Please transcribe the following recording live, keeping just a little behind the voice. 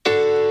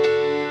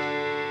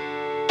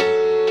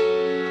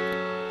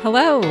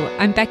Hello,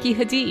 I'm Becky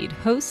Hadid,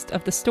 host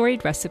of The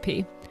Storied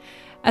Recipe.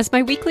 As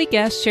my weekly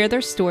guests share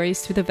their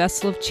stories through the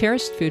vessel of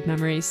cherished food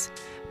memories,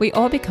 we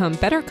all become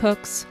better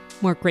cooks,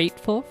 more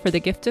grateful for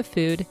the gift of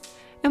food,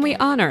 and we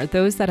honor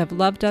those that have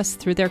loved us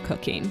through their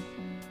cooking.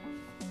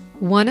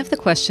 One of the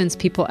questions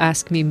people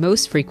ask me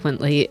most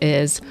frequently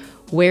is,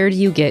 where do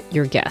you get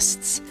your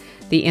guests?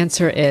 The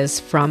answer is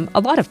from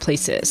a lot of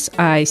places.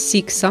 I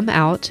seek some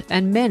out,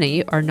 and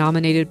many are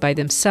nominated by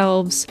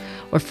themselves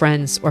or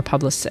friends or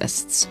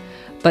publicists.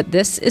 But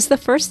this is the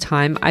first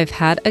time I've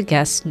had a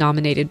guest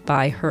nominated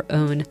by her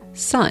own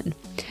son.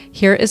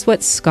 Here is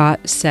what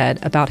Scott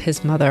said about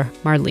his mother,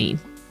 Marlene.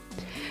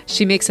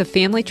 She makes a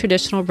family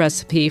traditional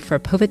recipe for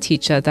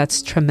povatica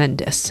that's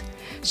tremendous.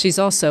 She's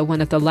also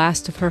one of the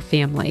last of her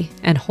family,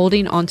 and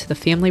holding on to the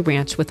family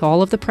ranch with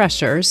all of the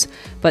pressures,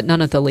 but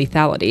none of the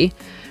lethality,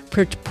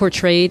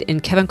 portrayed in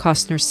Kevin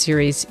Costner's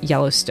series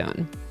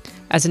Yellowstone.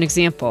 As an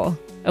example,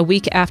 a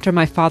week after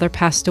my father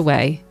passed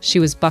away, she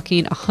was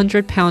bucking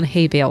 100-pound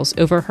hay bales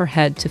over her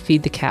head to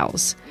feed the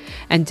cows,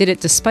 and did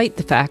it despite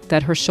the fact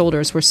that her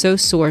shoulders were so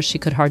sore she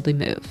could hardly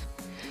move.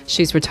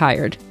 She's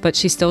retired, but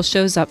she still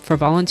shows up for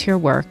volunteer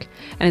work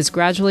and is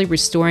gradually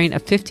restoring a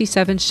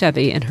 57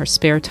 Chevy in her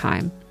spare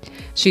time.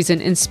 She's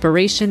an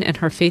inspiration in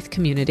her faith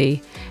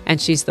community,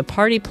 and she's the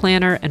party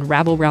planner and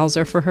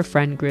rabble-rouser for her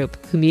friend group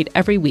who meet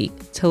every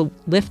week to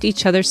lift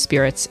each other's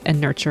spirits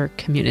and nurture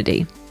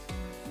community.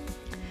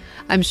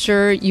 I'm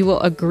sure you will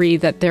agree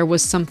that there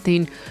was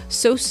something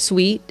so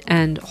sweet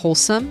and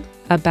wholesome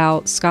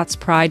about Scott's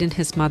pride in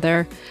his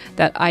mother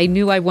that I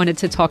knew I wanted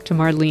to talk to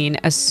Marlene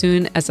as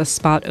soon as a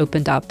spot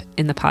opened up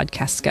in the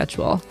podcast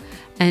schedule.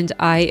 And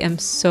I am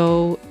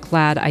so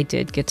glad I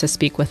did get to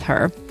speak with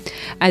her.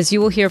 As you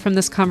will hear from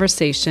this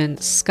conversation,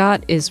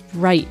 Scott is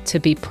right to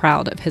be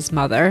proud of his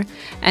mother,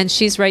 and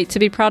she's right to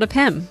be proud of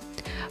him.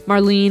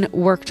 Marlene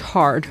worked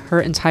hard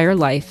her entire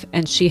life,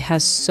 and she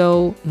has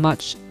so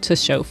much to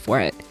show for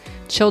it.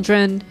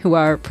 Children who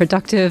are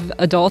productive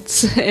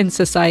adults in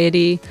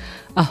society,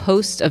 a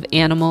host of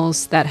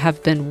animals that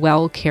have been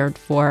well cared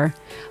for,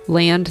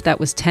 land that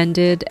was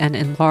tended and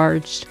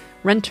enlarged,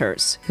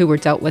 renters who were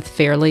dealt with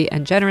fairly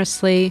and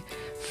generously,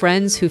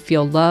 friends who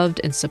feel loved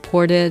and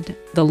supported.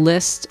 The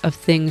list of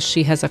things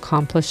she has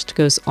accomplished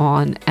goes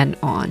on and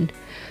on.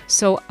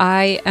 So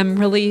I am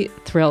really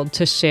thrilled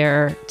to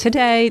share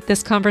today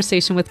this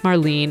conversation with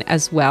Marlene,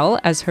 as well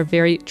as her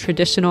very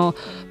traditional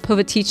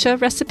povatica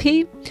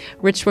recipe,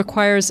 which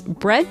requires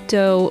bread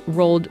dough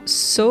rolled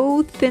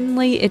so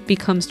thinly it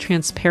becomes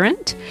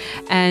transparent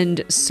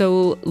and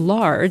so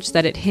large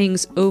that it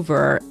hangs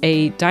over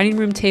a dining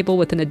room table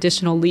with an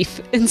additional leaf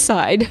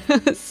inside.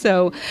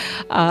 So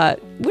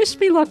wish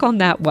me luck on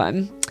that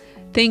one.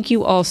 Thank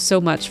you all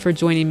so much for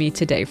joining me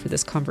today for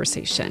this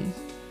conversation.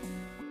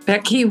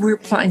 Becky, we're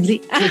finally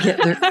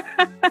together.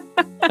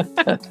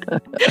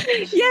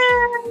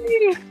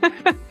 Yay!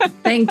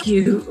 Thank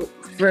you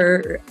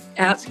for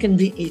asking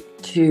me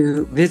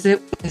to visit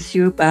with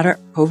you about our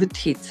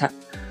povatica.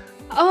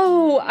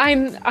 Oh,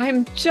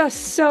 I'm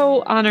just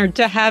so honored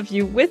to have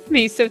you with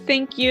me. So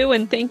thank you,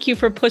 and thank you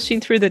for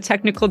pushing through the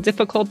technical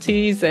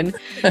difficulties and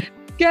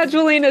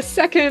scheduling a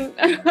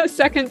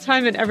second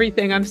time and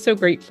everything. I'm so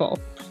grateful.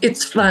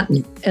 It's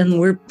fun,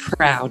 and we're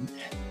proud.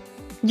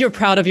 You're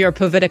proud of your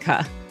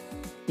povatica?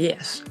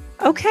 Yes.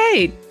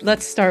 Okay,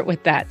 let's start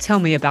with that. Tell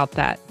me about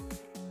that.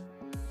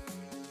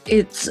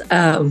 It's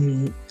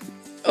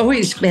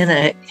always been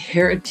a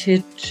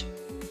heritage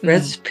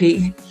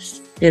recipe.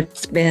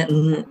 It's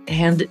been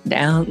handed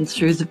down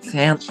through the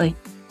family.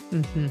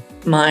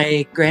 Mm-hmm.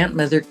 My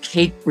grandmother,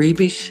 Kate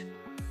Riebisch,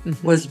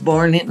 was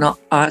born in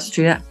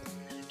Austria.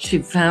 She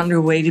found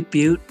her way to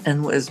Butte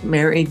and was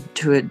married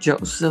to a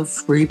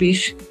Joseph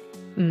Riebisch.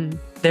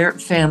 Their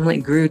family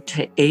grew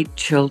to 8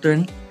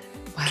 children.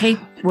 Wow. Kate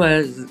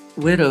was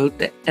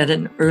widowed at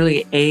an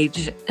early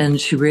age, and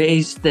she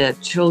raised the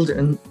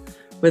children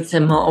with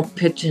them all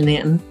pitching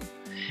in.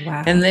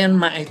 Wow. And then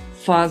my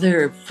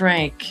father,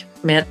 Frank,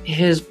 met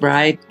his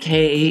bride,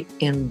 Kay,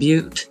 in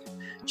Butte.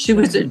 She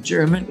was a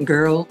German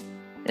girl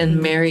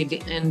and married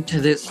into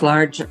this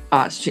large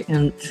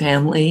Austrian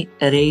family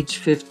at age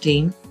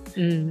 15.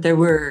 There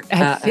were...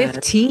 At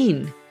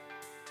 15?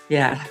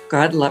 Yeah,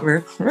 God love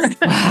her.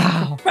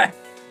 Wow.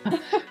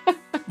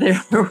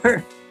 There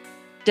were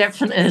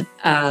definite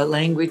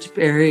language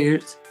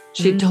barriers.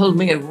 She told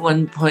me at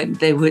one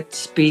point they would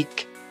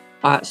speak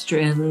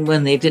Austrian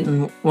when they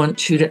didn't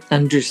want you to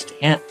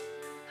understand.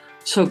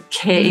 So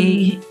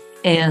Kay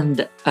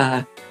and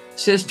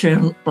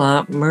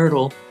sister-in-law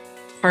Myrtle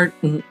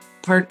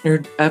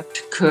partnered up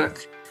to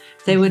cook.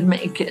 They would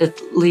make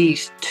at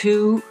least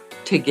 2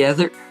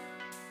 together.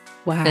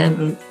 Wow.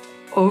 And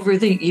over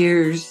the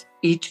years,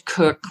 each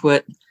cook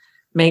would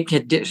make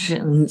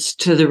additions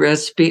to the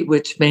recipe,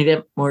 which made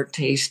it more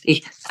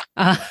tasty.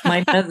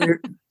 My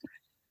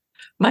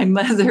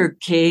mother,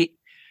 Kate,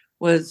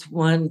 was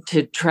one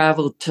to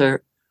travel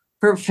to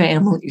her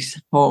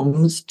family's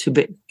homes to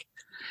bake.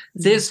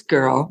 This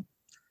girl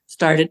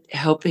started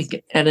helping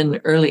at an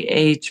early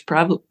age,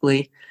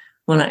 probably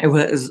when I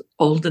was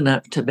old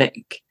enough to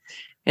bake.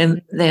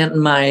 And then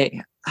my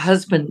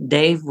husband,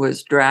 Dave,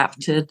 was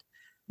drafted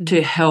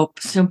to help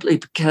simply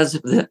because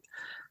of the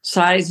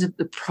size of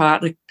the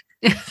product,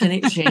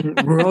 finishing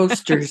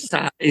roaster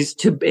size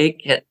to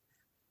bake it.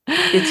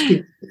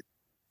 It's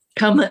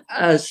become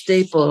a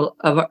staple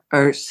of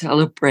our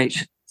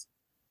celebration.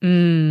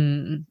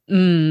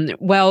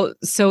 Well,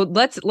 so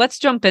let's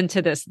jump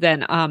into this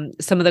then.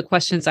 Some of the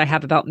questions I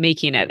have about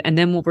making it, and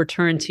then we'll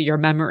return to your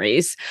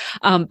memories.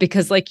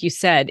 Because like you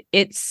said,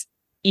 it's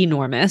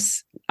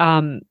enormous.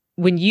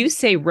 When you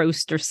say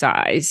roaster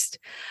sized,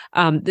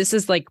 this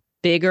is like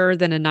bigger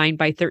than a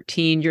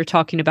 9x13. You're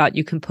talking about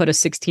you can put a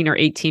 16 or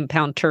 18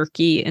 pound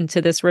turkey into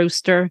this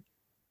roaster.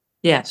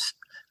 Yes.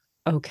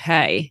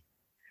 Okay.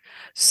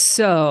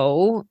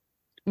 So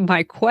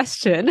my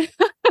question,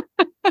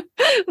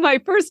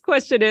 my first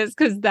question is,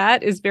 because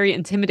that is very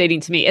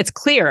intimidating to me. It's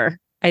clear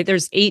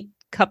there's 8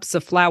 cups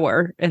of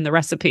flour in the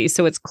recipe,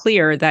 so it's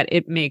clear that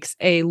it makes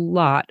a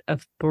lot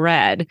of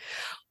bread.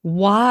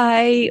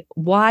 Why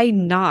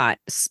not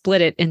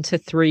split it into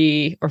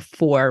 3 or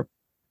 4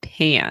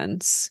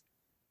 pans?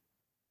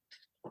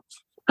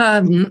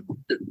 Over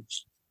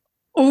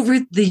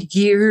the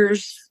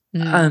years,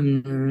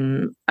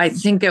 I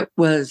think it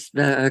was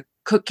the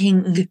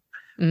cooking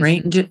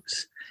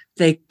ranges.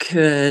 They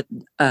could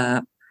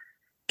get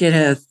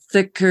a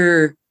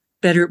thicker,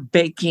 better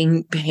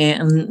baking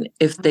pan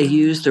if they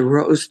used a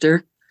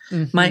roaster.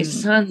 My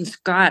son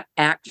Scott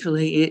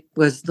actually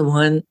was the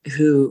one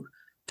who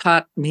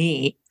taught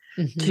me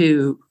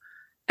to,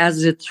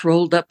 as it's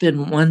rolled up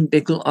in one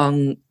big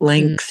long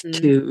length,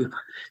 to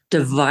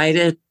divide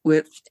it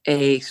with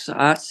a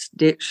sauce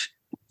dish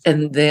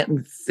and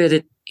then fit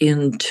it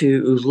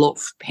into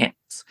loaf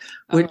pans,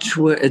 which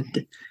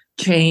would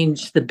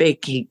change the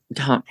baking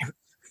time.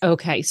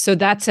 Okay, so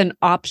that's an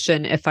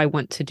option if I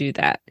want to do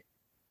that.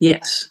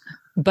 Yes.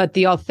 But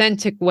the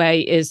authentic way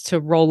is to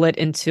roll it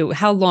into,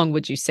 how long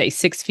would you say,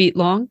 6 feet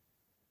long?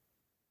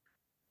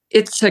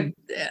 It's a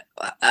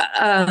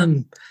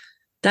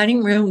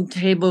dining room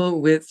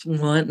table with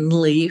one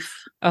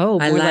leaf. Oh,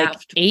 more like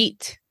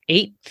 8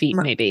 feet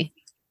maybe.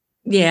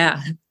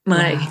 Yeah.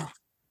 My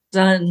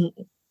son's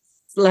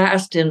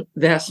last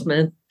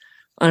investment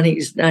on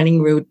his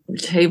dining room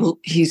table,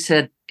 he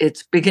said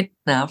it's big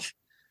enough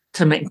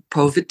to make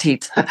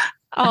povatizza.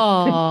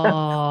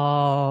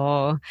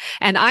 Oh,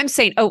 and I'm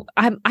saying,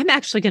 I'm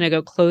actually going to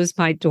go close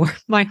my door.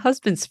 My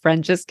husband's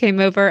friend just came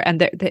over, and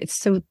it's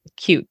so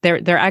cute.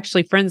 They're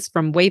actually friends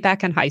from way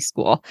back in high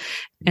school,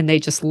 and they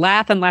just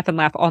laugh and laugh and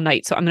laugh all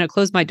night. So I'm going to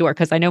close my door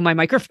because I know my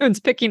microphone's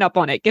picking up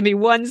on it. Give me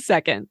 1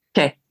 second.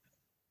 Okay.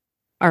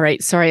 All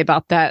right. Sorry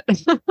about that.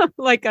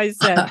 Like I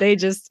said, they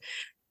just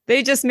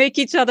make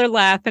each other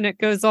laugh, and it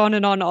goes on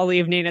and on all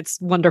evening. It's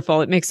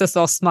wonderful. It makes us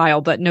all smile,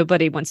 but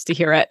nobody wants to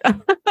hear it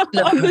on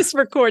this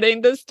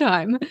recording this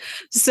time.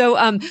 So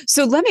I'm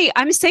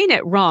saying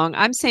it wrong.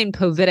 I'm saying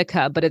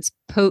povitica, but it's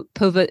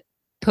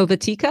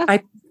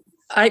povatica.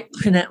 I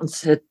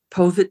pronounce it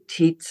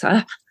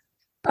povatizza.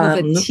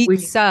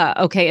 Povatizza.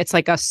 Okay. It's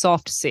like a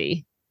soft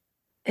C.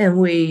 And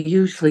we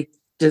usually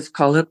just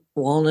call it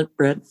walnut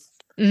bread.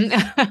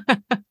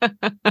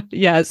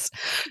 Yes.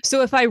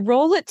 So if I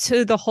roll it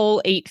to the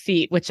whole 8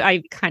 feet, which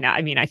I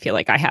feel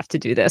like I have to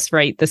do this,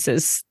 right? This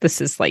is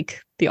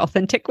like the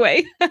authentic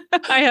way.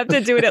 I have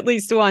to do it at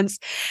least once.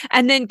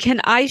 And then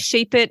can I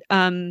shape it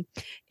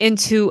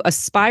into a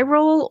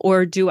spiral,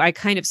 or do I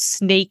kind of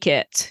snake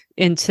it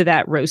into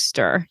that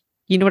roaster?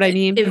 You know what I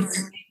mean?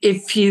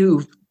 If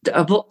you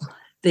double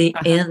the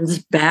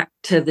ends back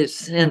to the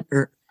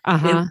center,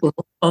 it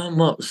will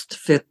almost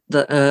fit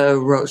the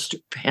roaster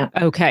pan.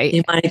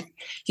 Okay.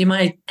 You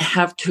might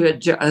have to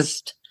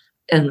adjust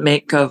and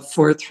make a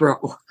 4th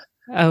row.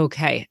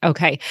 Okay.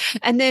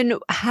 And then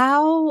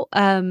how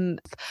do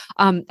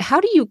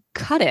you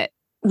cut it?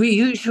 We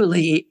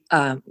usually,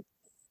 when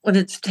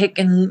it's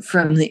taken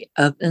from the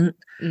oven,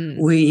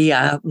 we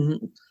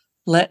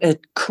let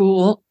it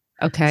cool.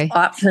 Okay.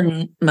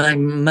 Often my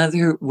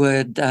mother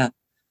would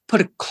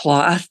put a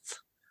cloth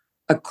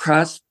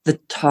across the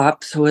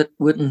top so it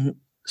wouldn't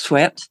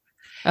sweat.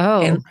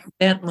 Oh. And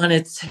then when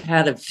it's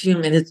had a few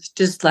minutes,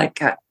 just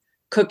like a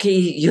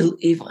cookie you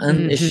leave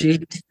on the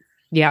sheet,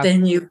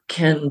 then you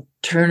can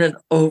turn it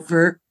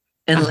over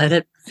and let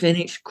it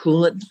finish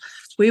cooling.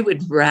 We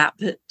would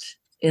wrap it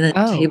in a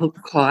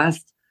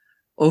tablecloth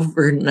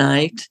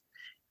overnight,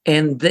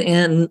 and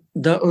then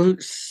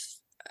those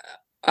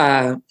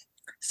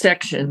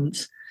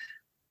sections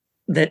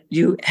that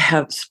you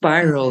have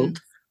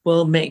spiraled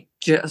will make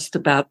just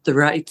about the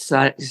right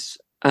size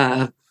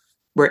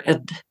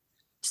bread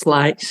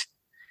slice.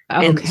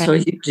 Okay. And so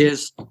you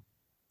just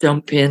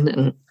dump in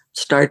and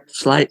start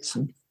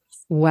slicing.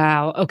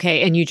 Wow.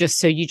 Okay. And you just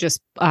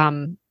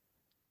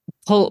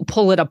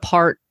pull it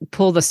apart,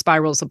 pull the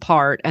spirals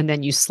apart, and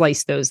then you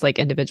slice those like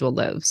individual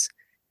loaves.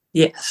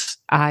 Yes.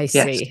 I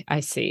see.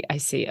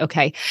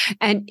 Okay.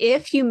 And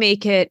if you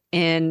make it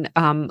in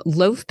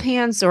loaf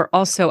pans, or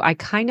also I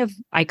kind of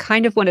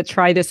want to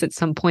try this at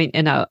some point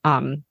in a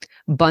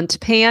bundt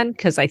pan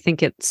because I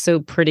think it's so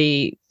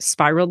pretty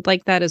spiraled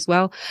like that as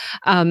well.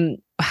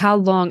 How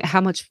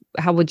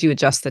would you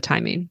adjust the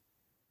timing?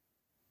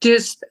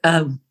 Just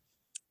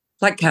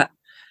like a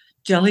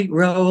jelly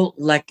roll,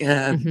 like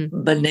a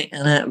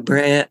banana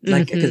bread,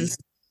 like a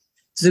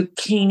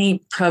zucchini,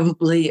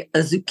 probably a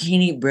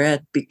zucchini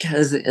bread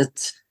because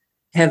it's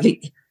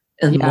heavy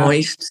and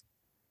moist.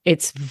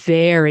 It's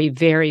very,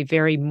 very,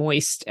 very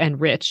moist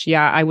and rich.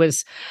 Yeah, I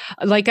was,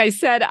 like I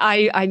said,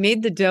 I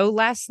made the dough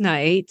last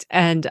night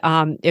and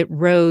it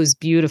rose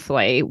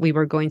beautifully. We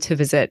were going to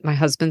visit my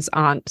husband's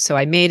aunt, so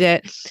I made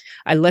it.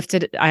 I left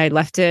it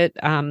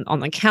on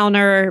the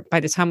counter. By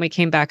the time we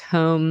came back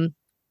home,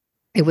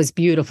 it was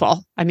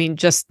beautiful. I mean,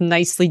 just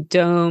nicely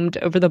domed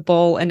over the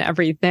bowl and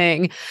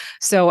everything.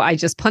 So I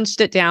just punched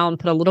it down,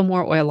 put a little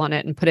more oil on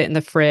it, and put it in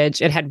the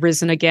fridge. It had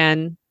risen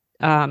again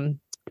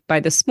by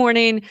this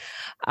morning.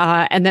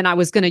 And then I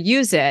was going to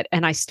use it.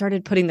 And I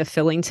started putting the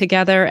filling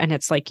together. And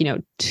it's like,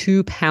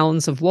 2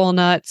 pounds of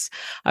walnuts,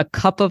 a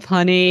cup of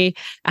honey.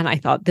 And I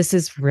thought, this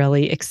is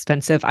really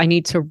expensive. I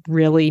need to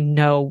really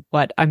know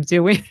what I'm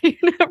doing,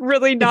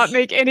 really not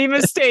make any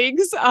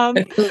mistakes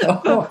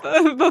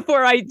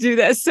before I do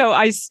this. So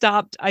I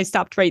stopped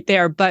right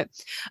there. But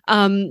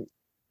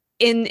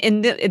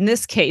in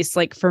this case,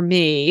 like for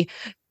me,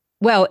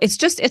 well,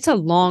 it's a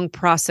long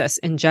process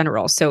in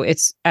general. So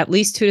it's at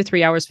least 2 to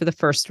 3 hours for the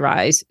first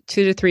rise,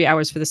 2 to 3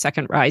 hours for the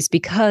second rise,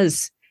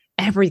 because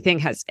everything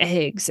has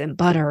eggs and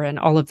butter and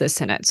all of this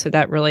in it. So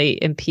that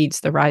really impedes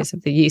the rise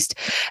of the yeast,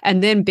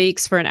 and then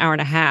bakes for an hour and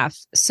a half.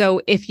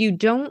 So if you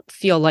don't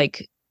feel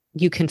like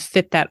you can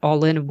fit that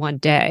all in one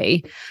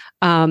day,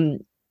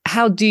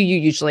 how do you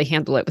usually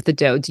handle it with the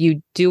dough? Do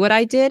you do what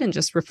I did and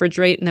just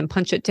refrigerate and then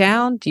punch it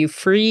down? Do you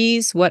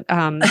freeze? What?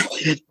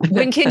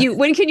 When can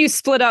you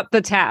split up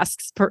the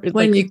tasks?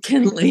 When you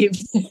can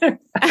leave.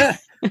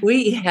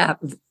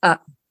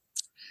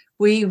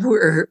 We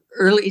were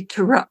early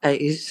to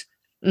rise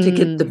to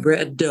get the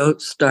bread dough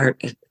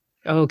started.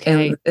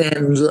 Okay.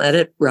 And let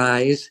it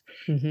rise.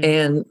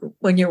 And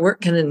when you're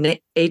working an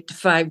 8 to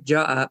 5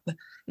 job,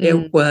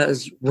 it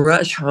was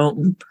rush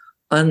home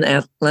on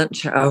that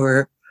lunch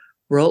hour,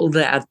 roll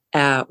that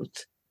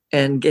out,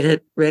 and get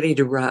it ready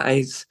to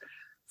rise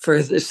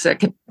for the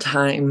second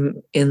time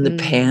in the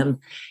pan.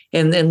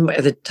 And then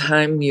by the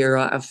time you're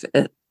off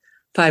at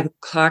 5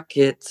 o'clock,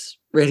 it's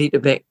ready to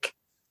bake.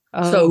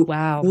 Oh, so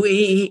wow.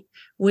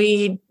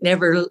 We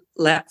never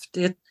left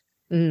it.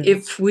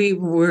 If we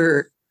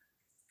were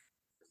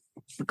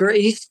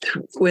graced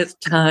with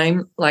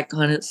time, like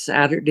on a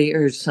Saturday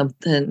or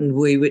something,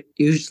 we would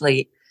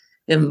usually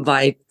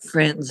invite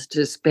friends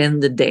to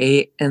spend the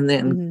day and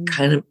then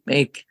kind of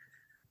make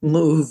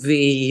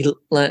movie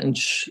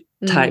lunch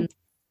type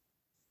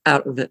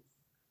out of it.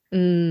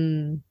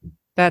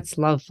 That's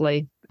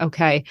lovely.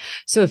 Okay.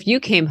 So if you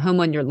came home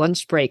on your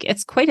lunch break,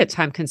 it's quite a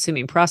time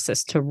consuming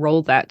process to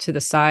roll that to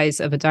the size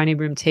of a dining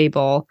room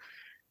table,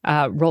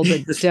 roll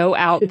the dough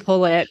out,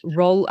 pull it,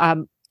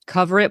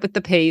 cover it with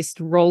the paste,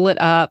 roll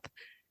it up,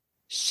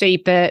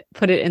 shape it,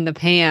 put it in the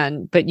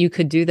pan. But you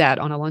could do that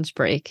on a lunch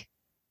break.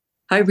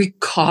 I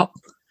recall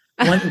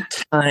one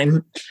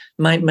time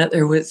my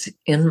mother was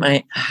in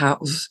my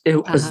house.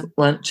 It was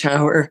lunch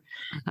hour,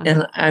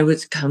 and I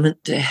was coming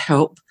to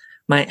help.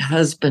 My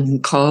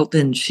husband called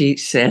and she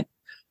said,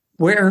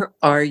 "Where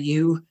are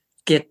you?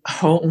 Get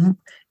home.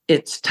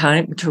 It's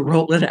time to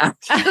roll it out."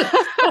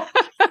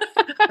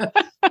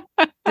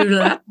 Do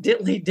not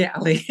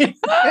dilly-dally.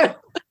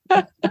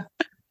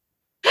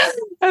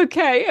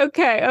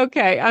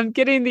 Okay. I'm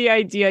getting the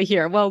idea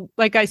here. Well,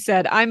 like I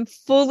said, I'm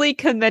fully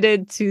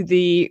committed to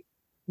the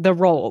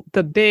roll,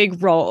 the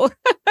big roll.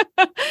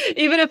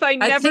 Even if I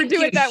never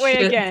do it that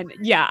way again.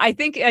 Yeah, I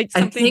think it's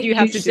something you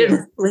have to do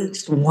at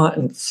least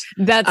once.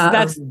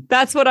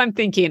 That's what I'm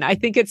thinking. I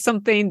think it's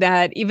something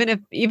that even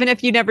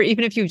if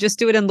you just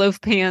do it in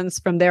loaf pans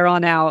from there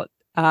on out,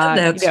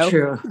 that's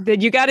true.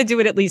 Then you got to do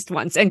it at least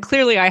once. And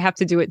clearly I have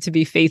to do it to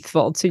be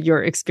faithful to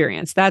your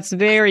experience. That's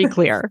very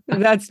clear.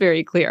 That's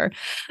very clear.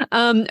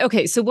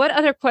 Okay. So what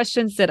other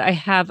questions that I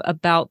have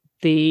about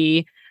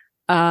the,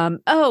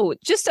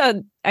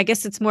 I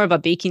guess it's more of a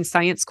baking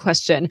science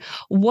question.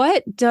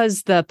 What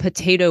does the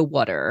potato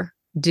water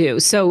do?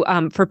 So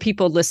for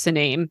people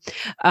listening,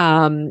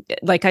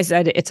 like I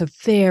said,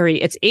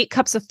 it's 8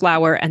 cups of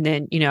flour and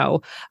then,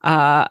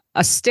 a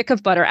stick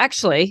of butter.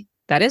 Actually,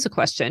 that is a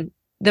question.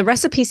 The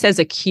recipe says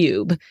a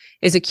cube.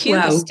 Is a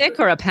cube a stick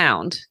or a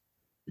pound?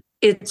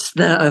 It's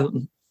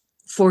the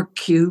 4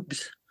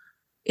 cubes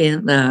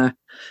in the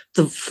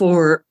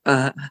 4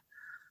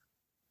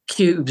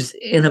 cubes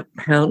in a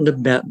pound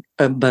of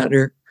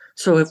butter.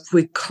 So if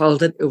we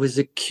called it was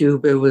a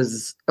cube, it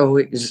was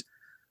always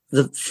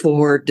the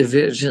 4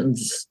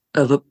 divisions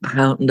of a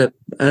pound of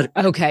butter.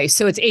 Okay,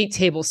 so it's 8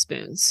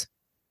 tablespoons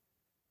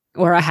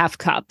or a half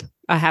cup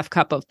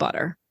of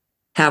butter.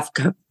 Half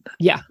cup.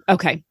 Yeah.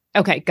 Okay,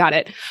 got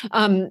it.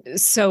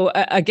 So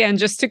again,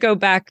 just to go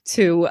back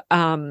to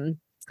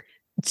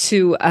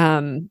to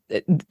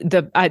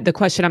the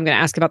question I'm going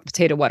to ask about the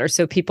potato water,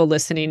 so people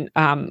listening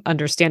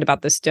understand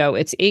about this dough.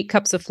 It's 8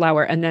 cups of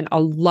flour and then a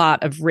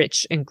lot of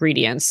rich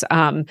ingredients.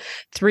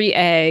 3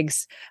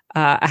 eggs,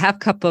 a half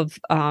cup of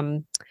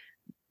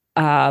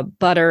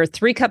butter,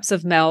 3 cups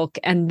of milk,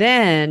 and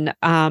then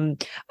 1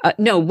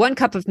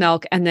 cup of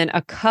milk, and then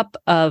a cup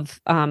of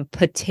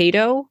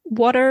potato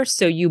water.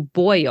 So you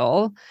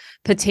boil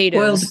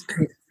potatoes.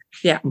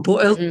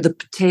 Boil the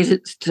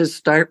potatoes to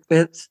start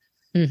with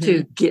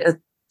to get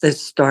the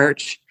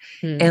starch.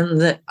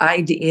 And the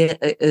idea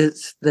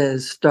is the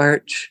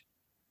starch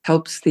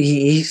helps the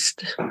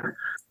yeast.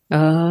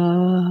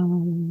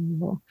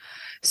 Oh,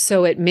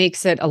 so it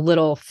makes it a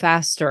little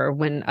faster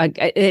when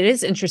it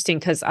is interesting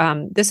because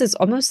this is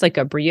almost like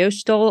a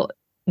brioche dough.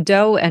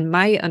 And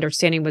my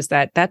understanding was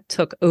that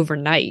took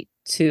overnight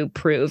to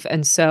prove.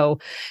 And so,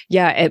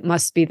 yeah, it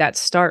must be that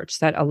starch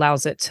that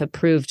allows it to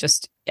prove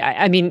just,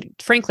 I mean,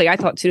 frankly, I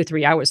thought 2 to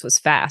 3 hours was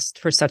fast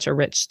for such a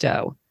rich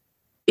dough.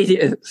 It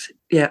is.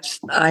 Yes.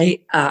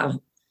 I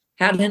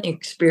had an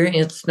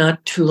experience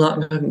not too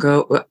long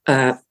ago,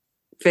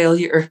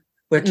 failure,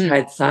 which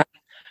I thought,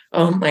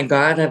 oh my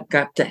God, I've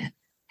got to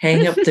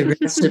hang up the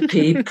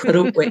recipe, put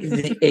away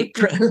the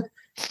apron.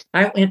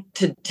 I went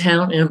to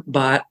town and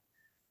bought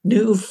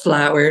new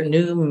flour,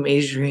 new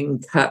measuring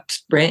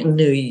cups, brand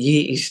new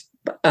yeast,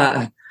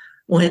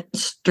 went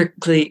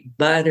strictly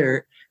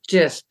butter,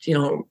 just,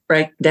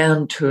 right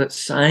down to a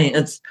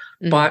science,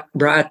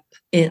 brought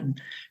in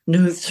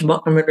new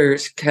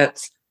thermometers,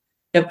 cuts.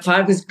 If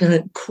I was going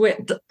to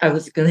quit, I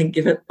was going to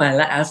give it my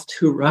last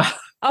hurrah.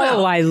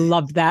 Oh, I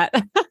love that.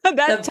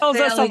 That tells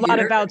us a lot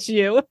about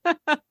you.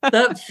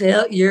 The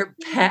failure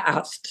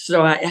passed,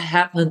 so I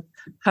haven't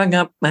hung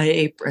up my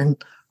apron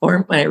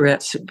or my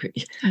recipe.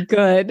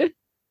 Good.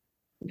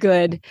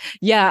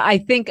 Yeah, I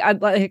think,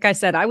 like I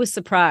said, I was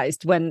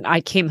surprised when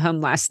I came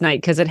home last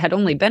night because it had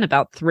only been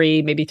about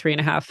 3, maybe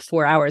 3.5,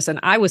 4 hours. And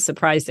I was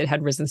surprised it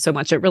had risen so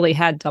much. It really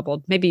had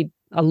doubled, maybe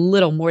a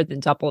little more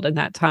than doubled in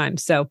that time.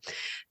 So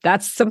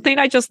that's something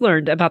I just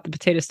learned about the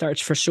potato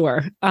starch for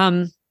sure.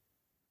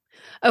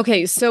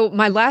 Okay, so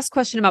my last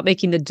question about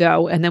making the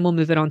dough, and then we'll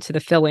move it on to the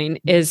filling,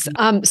 is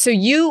so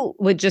you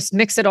would just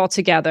mix it all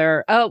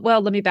together. Oh, well,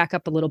 let me back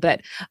up a little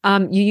bit.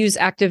 You use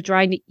active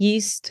dried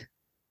yeast?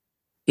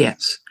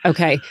 Yes.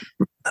 Okay.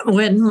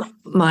 When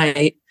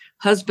my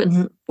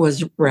husband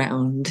was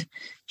around,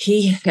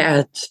 he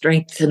had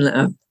strength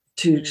enough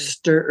to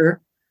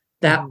stir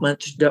that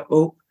much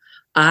dough.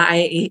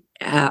 I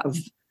have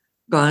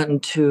gone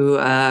to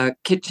a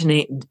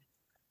KitchenAid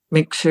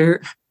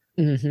mixer,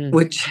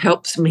 which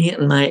helps me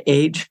in my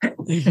age.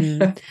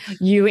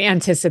 You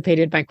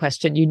anticipated my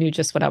question. You knew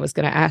just what I was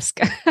going to ask.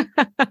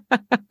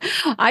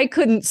 I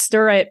couldn't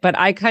stir it, but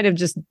I kind of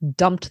just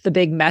dumped the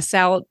big mess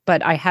out,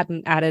 but I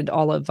hadn't added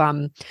all of,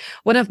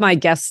 one of my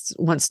guests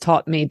once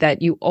taught me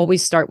that you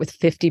always start with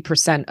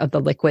 50% of the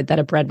liquid that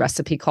a bread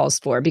recipe calls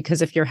for,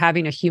 because if you're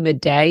having a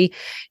humid day,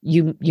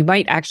 you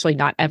might actually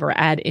not ever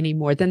add any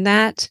more than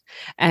that.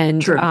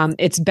 And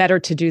it's better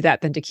to do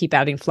that than to keep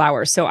adding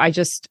flour. So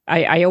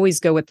I always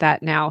go with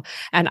that now.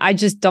 And I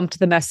just dumped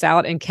the mess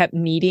out and kept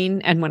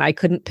kneading. And when I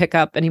couldn't pick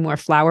up any more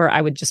flour,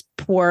 I would just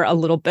pour a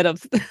little bit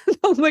of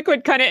the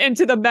liquid kind of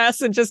into the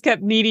mess and just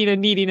kept kneading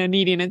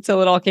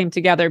until it all came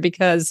together,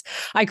 because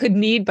I could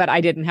knead, but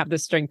I didn't have the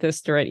strength to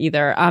stir it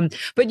either.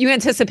 But you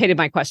anticipated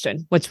my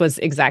question, which was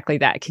exactly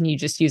that. Can you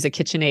just use a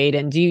KitchenAid?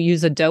 And do you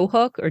use a dough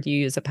hook or do you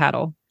use a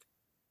paddle?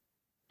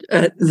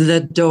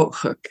 The dough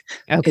hook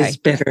is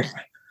better.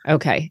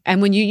 Okay.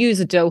 And when you use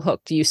a dough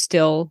hook, do you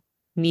still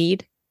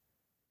knead?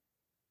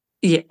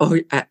 Yeah. Oh,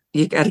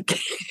 you got to.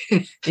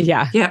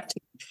 Yeah. You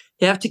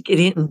have to get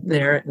in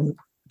there and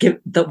give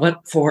the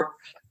 1/4.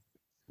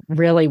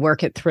 Really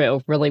work it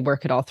through. Really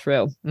work it all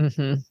through.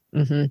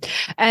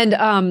 And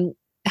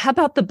how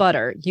about the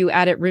butter? You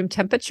add it room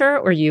temperature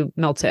or you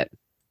melt it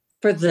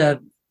for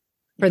the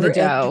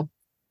dough?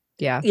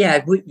 Yeah.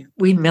 Yeah.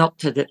 We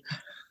melted it.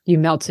 You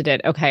melted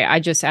it. Okay. I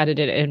just added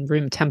it in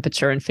room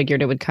temperature and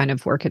figured it would kind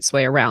of work its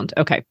way around.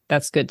 Okay.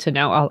 That's good to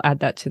know. I'll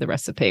add that to the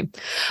recipe.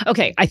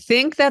 Okay. I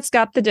think that's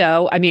got the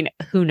dough. I mean,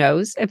 who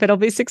knows if it'll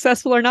be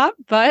successful or not,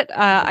 but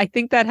I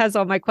think that has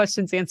all my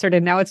questions answered.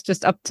 And now it's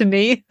just up to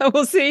me.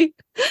 We'll see.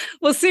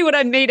 We'll see what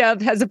I'm made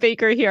of as a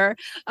baker here.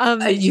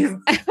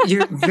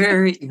 You're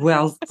very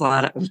well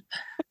thought of.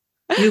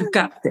 You've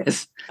got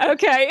this.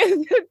 Okay.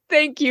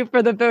 Thank you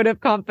for the vote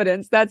of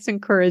confidence. That's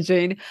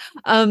encouraging.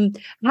 About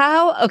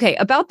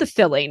the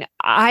filling,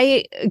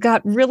 I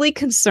got really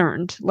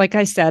concerned. Like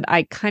I said,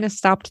 I kind of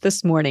stopped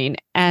this morning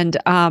and,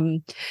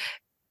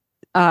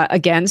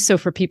 again, so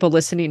for people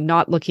listening,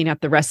 not looking at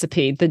the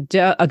recipe,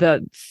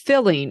 the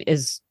filling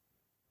is,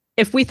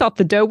 if we thought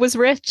the dough was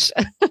rich,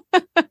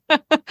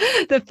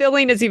 the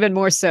filling is even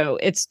more so.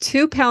 It's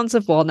 2 pounds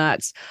of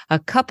walnuts, a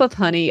cup of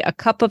honey, a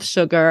cup of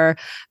sugar,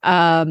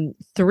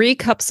 3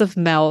 cups of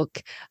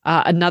milk,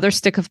 another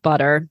stick of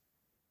butter.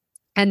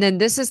 And then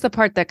this is the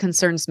part that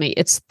concerns me.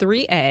 It's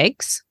 3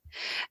 eggs.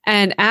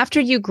 And after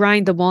you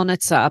grind the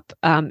walnuts up,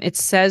 it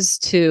says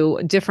to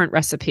different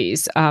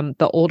recipes.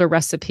 The older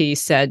recipe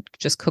said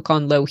just cook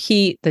on low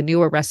heat. The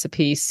newer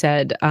recipe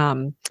said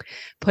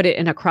put it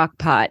in a crock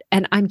pot.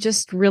 And I'm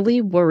just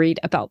really worried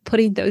about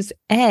putting those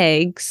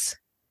eggs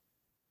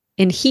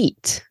in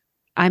heat.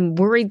 I'm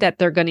worried that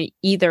they're going to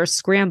either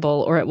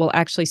scramble or it will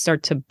actually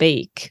start to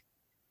bake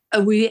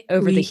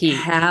over the heat.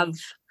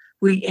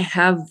 We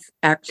have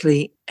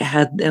actually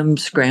had them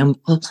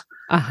scrambled.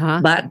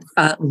 But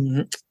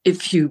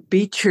if you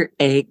beat your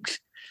eggs,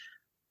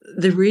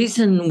 the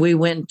reason we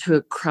went to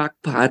a crock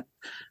pot,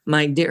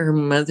 my dear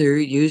mother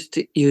used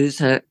to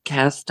use a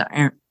cast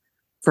iron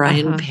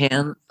frying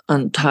pan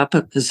on top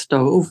of the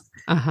stove.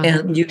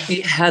 And you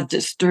had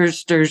to stir,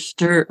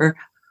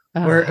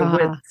 or it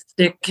would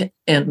stick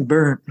and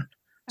burn.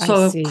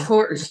 So, of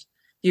course,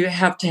 you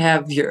have to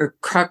have your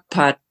crock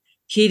pot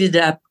heated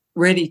up,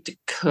 ready to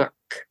cook,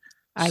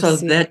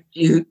 that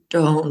you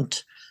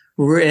don't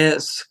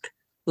risk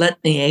letting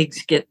the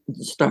eggs get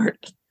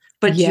started.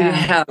 But you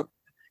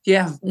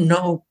have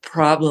no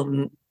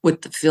problem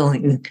with the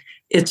filling.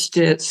 It's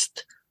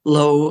just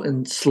low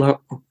and slow.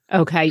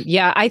 Okay.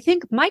 Yeah. I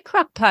think my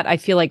crock pot, I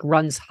feel like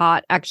runs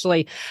hot.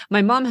 Actually,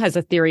 my mom has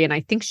a theory, and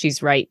I think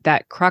she's right,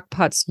 that crock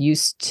pots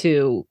used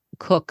to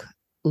cook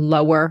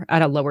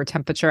at a lower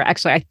temperature.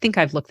 Actually, I think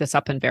I've looked this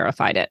up and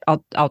verified it.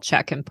 I'll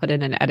check and put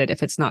in an edit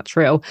if it's not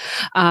true.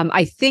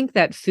 I think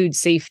that food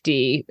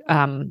safety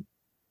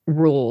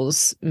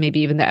rules, maybe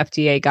even the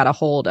FDA got a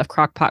hold of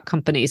crockpot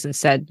companies and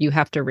said, you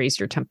have to raise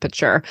your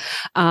temperature.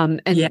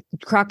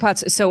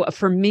 Crockpots. So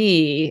for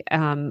me,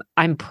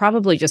 I'm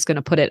probably just going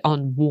to put it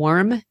on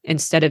warm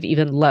instead of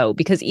even low,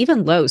 because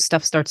even low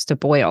stuff starts to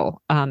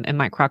boil in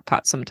my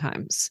crockpot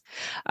sometimes.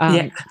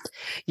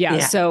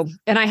 So,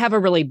 and I have a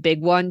really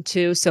big one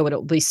too, so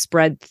it'll be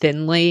spread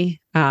thinly.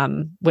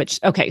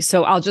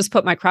 So I'll just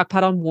put my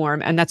crockpot on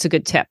warm, and that's a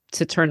good tip,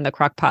 to turn the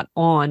crockpot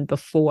on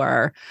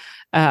before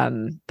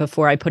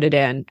I put it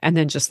in, and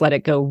then just let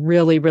it go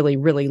really, really,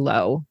 really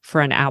low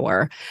for an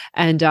hour.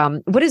 And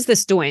what is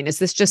this doing? Is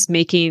this just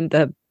making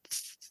the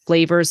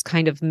flavors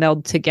kind of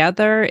meld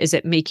together? Is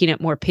it making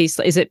it more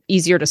pasty? Is it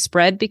easier to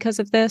spread because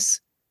of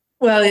this?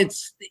 Well,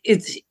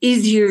 it's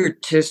easier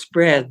to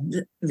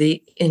spread.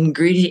 The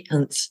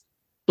ingredients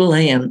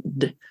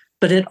blend,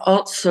 but it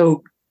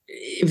also,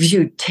 if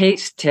you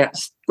taste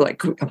test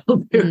like we all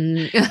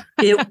do,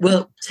 it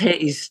will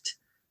taste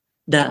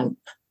done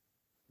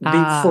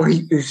before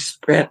you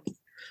spread.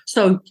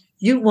 So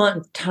you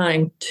want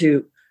time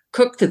to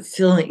cook the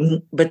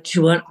filling, but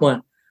you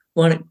want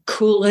to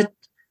cool it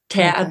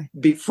tad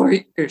before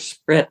you're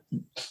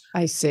spreading.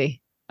 I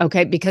see.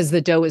 Okay, because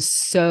the dough is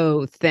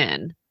so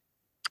thin.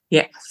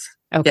 Yes.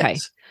 Okay.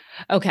 Yes.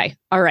 Okay.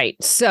 All right.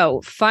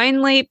 So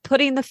finally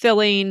putting the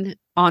filling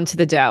onto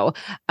the dough.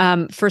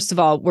 First of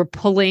all, we're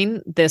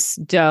pulling this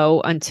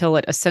dough until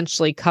it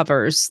essentially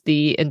covers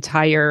the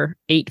entire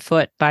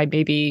 8-foot by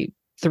maybe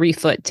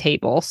 3-foot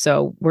table.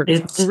 So we're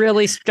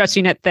really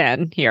stretching it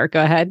thin here.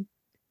 Go ahead.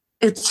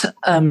 It's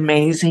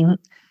amazing.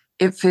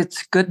 If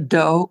it's good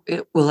dough,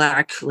 it will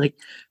actually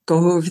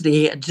go over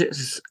the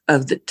edges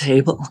of the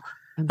table.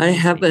 Amazing. I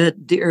have a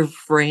dear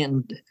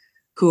friend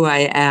who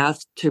I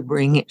asked to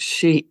bring a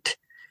sheet,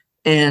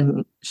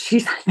 and she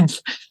said,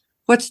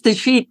 "What's the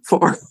sheet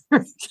for?"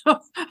 So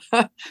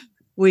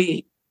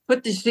we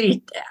put the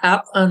sheet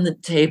out on the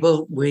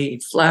table. We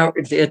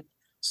floured it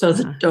so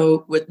the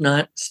dough would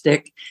not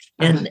stick.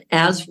 And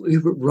as we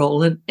were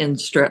rolling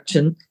and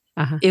stretching,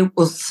 it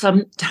will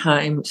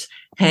sometimes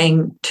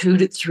hang 2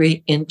 to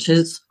 3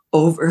 inches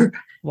over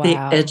the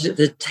edge of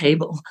the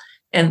table.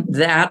 And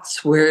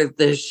that's where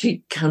the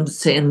sheet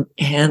comes in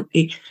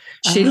handy.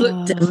 She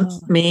looked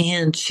at me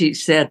and she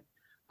said,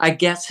 "I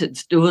guess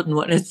it's doing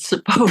what it's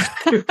supposed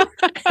to."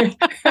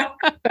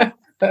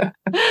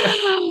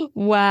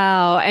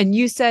 Wow. And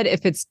you said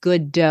if it's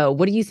good dough,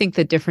 what do you think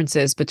the difference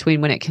is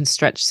between when it can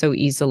stretch so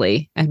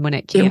easily and when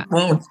it can't?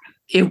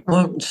 It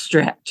won't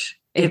stretch.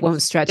 It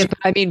won't stretch. But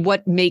I mean,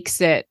 what makes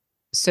it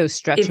so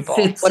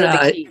stretchable? What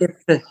are the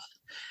keys?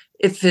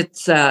 If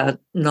it's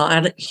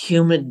not a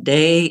humid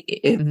day,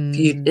 if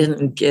you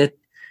didn't get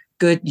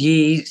good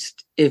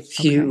yeast,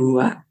 if you,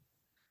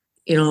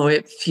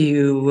 if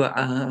you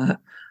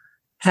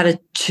had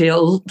it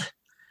chilled,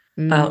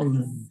 I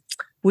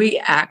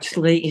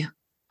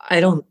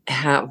don't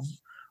have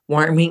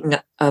warming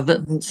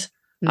ovens.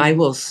 I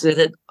will sit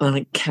it on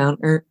a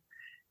counter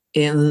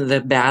in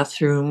the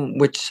bathroom,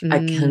 which I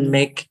can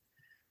make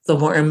the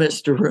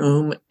warmest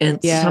room, and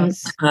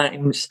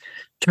sometimes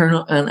turn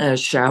on a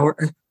shower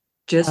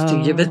just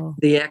to give it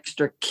the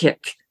extra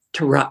kick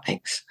to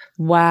rise.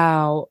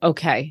 Wow.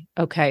 Okay.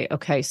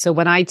 So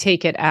when I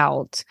take it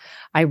out,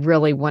 I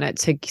really want it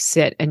to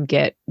sit and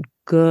get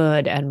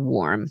good and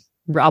warm.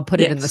 I'll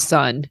put it in the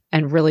sun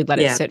and really let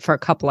it sit for a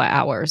couple of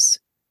hours.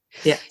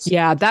 Yes.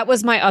 Yeah, that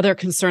was my other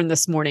concern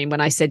this morning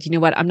when I said, you know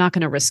what, I'm not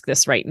going to risk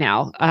this right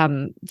now.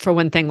 For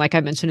one thing, like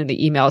I mentioned in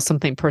the email,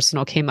 something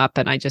personal came up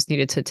and I just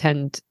needed to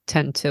tend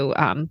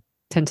to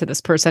tend to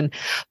this person.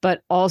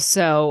 But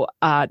also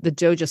the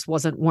dough just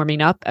wasn't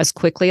warming up as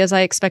quickly as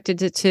I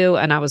expected it to.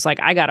 And I was like,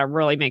 I got to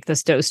really make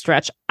this dough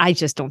stretch. I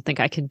just don't think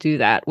I can do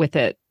that with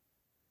it.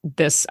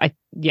 But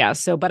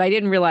I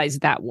didn't realize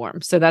that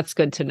warm. So that's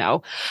good to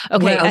know.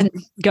 Okay. Well, and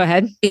go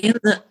ahead.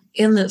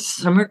 In the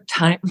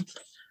summertime,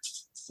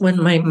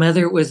 when my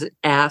mother was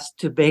asked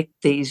to bake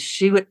these,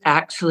 she would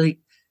actually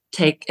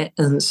take it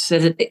and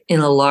sit it in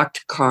a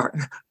locked car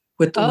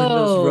with the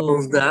windows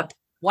rolled up.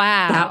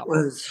 Wow. That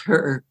was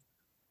her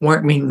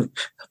warming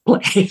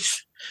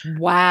place.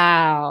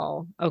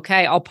 Wow.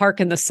 Okay. I'll park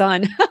in the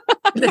sun.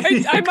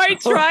 I might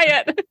try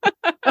it.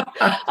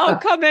 I'll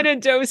come in and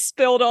dough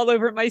spilled all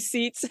over my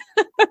seats.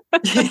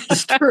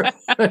 It's true.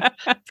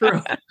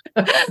 True.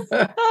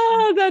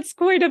 Oh, that's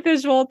quite a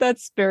visual.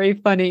 That's very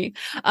funny.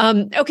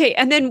 Okay.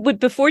 And then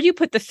before you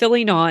put the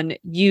filling on,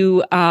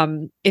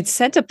 it's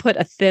said to put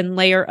a thin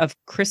layer of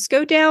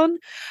Crisco down.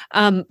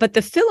 But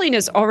the filling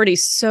is already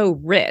so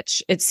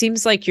rich. It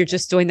seems like you're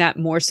just doing that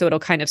more so it'll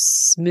kind of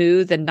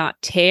smooth and not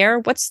tear.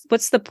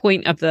 What's the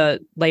point of the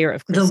layer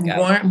of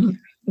Crisco?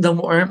 The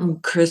warm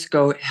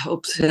Crisco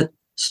helps it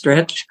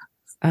stretch.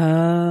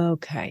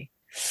 Okay.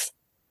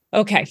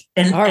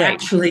 And all right.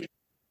 Actually,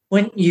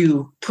 when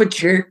you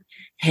put your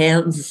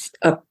hands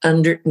up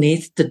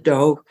underneath the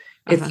dough,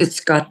 if it's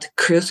got the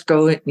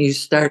Crisco and you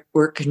start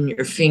working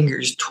your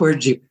fingers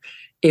towards you,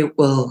 it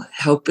will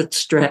help it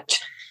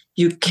stretch.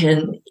 You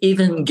can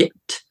even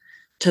get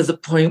to the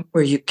point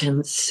where you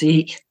can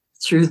see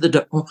through the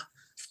dough.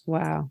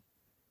 Wow.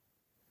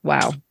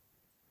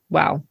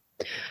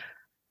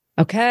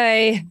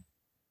 Okay.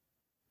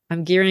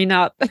 I'm gearing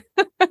up.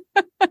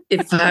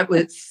 If I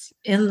was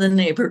in the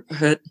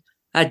neighborhood,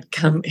 I'd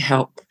come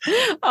help.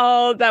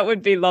 Oh, that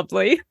would be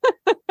lovely.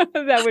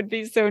 That would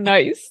be so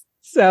nice.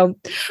 So,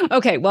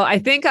 okay. Well, I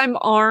think I'm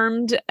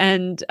armed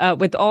and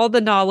with all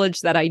the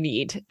knowledge that I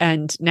need.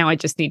 And now I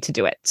just need to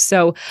do it.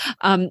 So,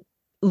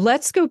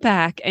 let's go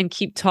back and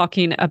keep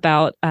talking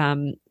about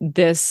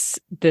this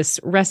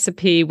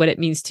recipe, what it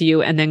means to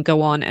you, and then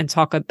go on and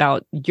talk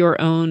about your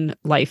own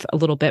life a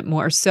little bit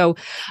more. So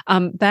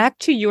back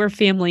to your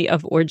family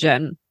of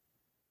origin.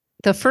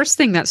 The first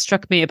thing that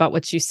struck me about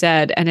what you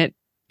said, and it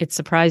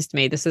surprised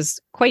me, this is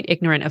quite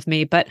ignorant of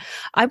me, but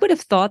I would have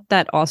thought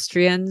that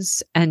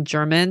Austrians and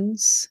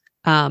Germans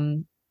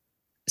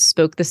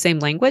spoke the same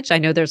language. I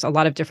know there's a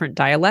lot of different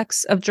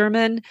dialects of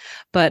German,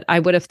 but I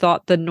would have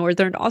thought the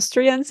Northern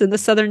Austrians and the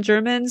Southern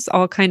Germans,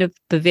 all kind of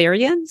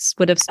Bavarians,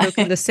 would have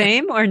spoken the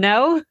same, or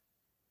no?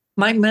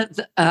 My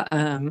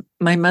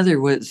mother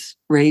was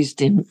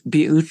raised in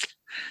Butte,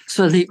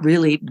 so they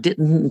really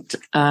didn't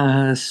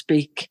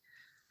speak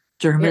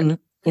German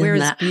in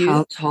that Butte?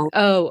 household.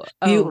 Oh,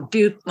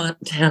 Butte,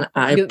 Montana.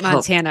 Butte,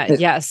 Montana.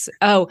 Yes.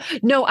 Oh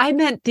no, I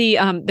meant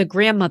the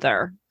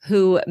grandmother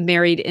who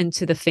married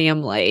into the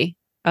family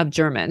of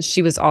Germans.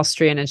 She was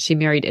Austrian and she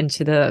married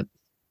into the.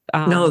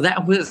 No,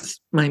 that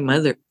was my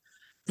mother.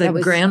 The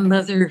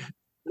grandmother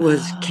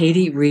was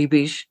Katie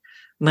Rebish.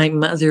 My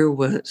mother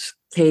was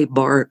Kay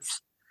Barth.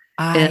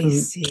 I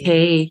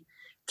see.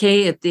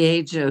 Kay at the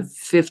age of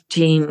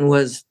 15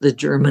 was the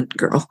German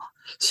girl.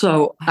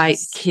 So I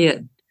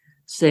kid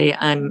say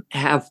I'm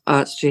half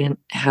Austrian,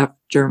 half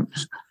German.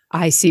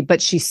 I see.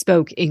 But she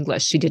spoke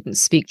English. She didn't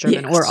speak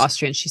German or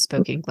Austrian. She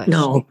spoke English.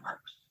 No.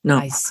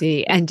 I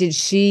see. And did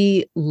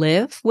she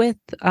live with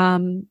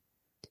her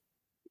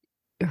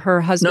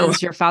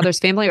husband's, your father's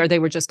family, or they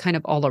were just kind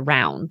of all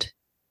around?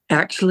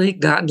 Actually,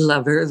 God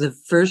love her, the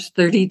first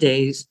 30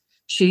 days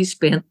she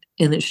spent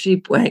in a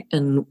sheep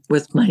wagon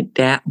with my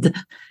dad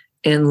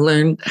and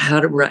learned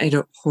how to ride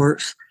a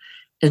horse.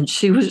 And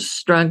she was a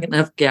strong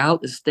enough gal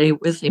to stay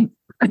with him.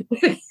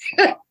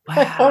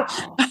 Wow.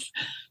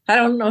 I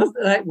don't know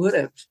that I would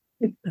have.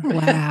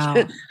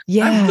 Wow.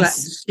 Yes. I'm glad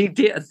she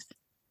did.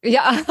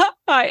 Yeah,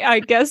 I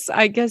guess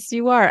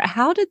you are.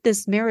 How did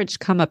this marriage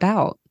come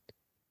about?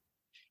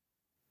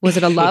 Was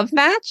it a love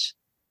match?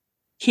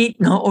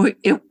 No,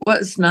 it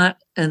was not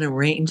an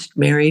arranged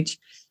marriage.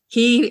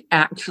 He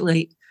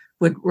actually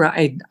would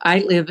ride.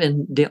 I live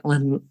in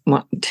Dillon,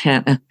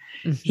 Montana.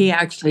 Mm-hmm. He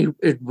actually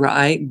would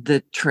ride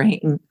the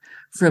train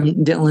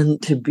from Dillon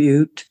to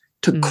Butte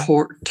to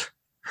court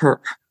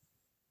her.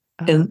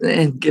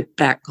 And get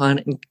back on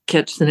it and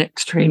catch the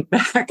next train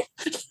back.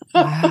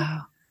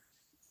 Wow.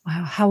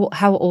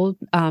 How old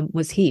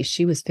was he?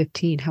 She was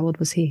 15. How old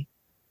was he?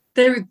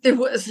 There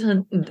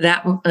wasn't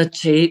that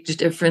much age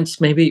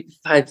difference, maybe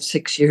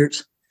 5-6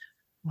 years.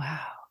 Wow.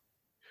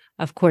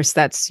 Of course,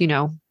 that's,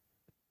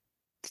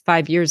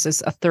 5 years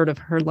is a third of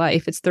her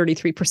life. It's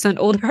 33%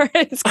 older.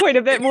 It's quite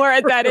a bit more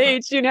at that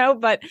age,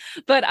 but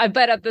I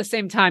bet at the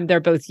same time, they're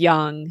both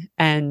young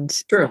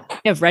and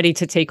ready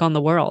to take on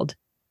the world.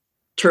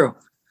 True.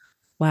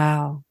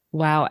 Wow.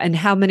 And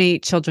how many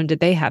children did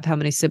they have? How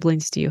many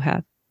siblings do you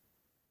have?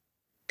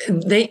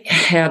 They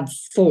had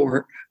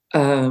 4.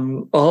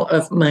 All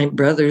of my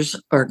brothers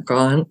are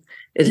gone.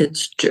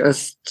 It's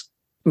just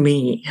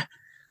me.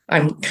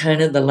 I'm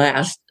kind of the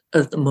last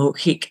of the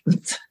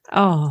Mohicans.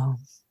 Oh,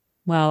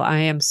 well, I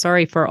am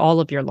sorry for all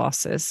of your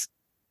losses.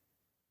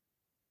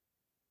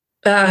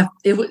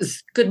 It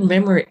was good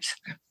memories,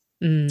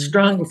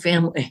 strong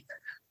family.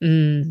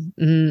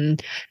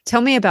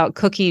 Tell me about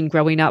cooking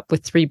growing up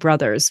with three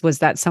brothers. Was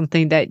that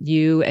something that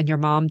you and your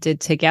mom did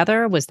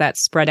together? Was that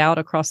spread out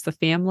across the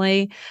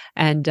family?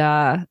 And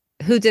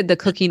who did the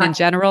cooking in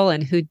general,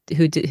 and who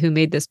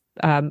made this?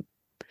 I'm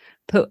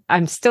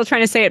still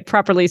trying to say it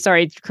properly.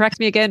 Sorry, correct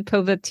me again.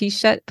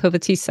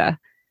 Povatisa.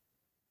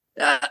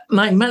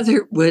 My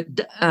mother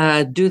would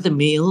do the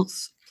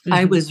meals.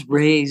 I was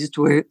raised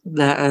where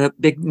the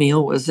big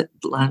meal was at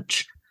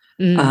lunch.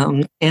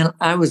 And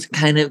I was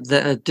kind of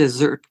the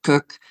dessert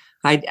cook.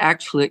 I'd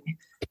actually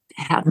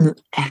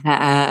hadn't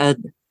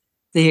had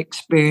the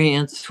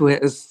experience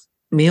with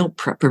meal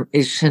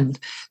preparation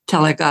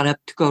till I got up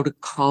to go to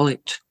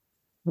college.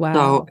 Wow.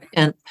 So,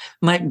 and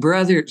my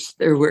brothers,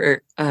 they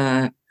were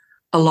a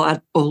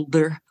lot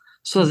older.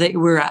 So they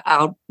were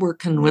out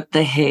working with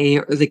the hay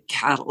or the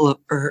cattle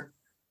or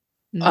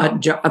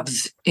odd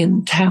jobs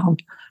in town.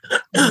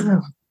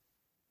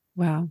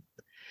 Wow.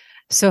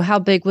 So how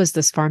big was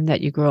this farm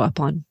that you grew up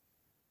on?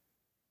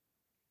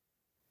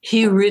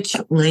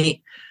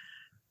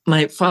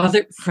 My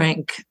father,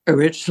 Frank,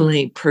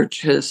 originally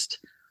purchased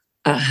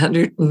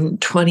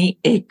 120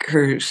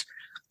 acres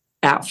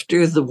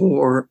after the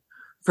war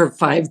for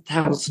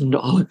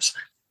 $5,000.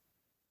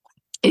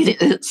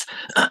 It is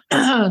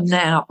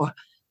now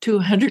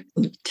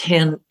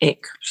 210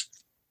 acres.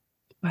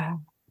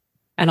 Wow.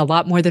 And a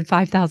lot more than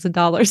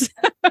 $5,000.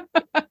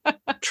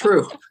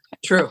 True.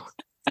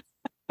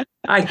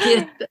 I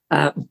get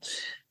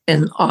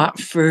an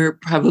offer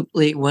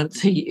probably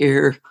once a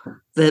year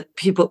that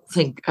people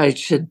think I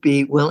should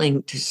be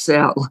willing to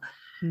sell.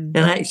 And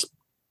I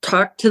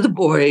talk to the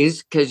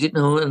boys because,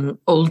 an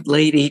old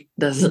lady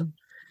doesn't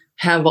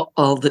have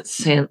all the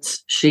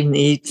sense she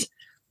needs.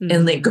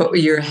 And they go,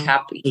 "You're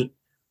happy.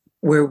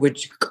 Where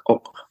would you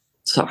go?"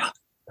 So.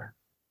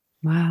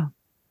 Wow.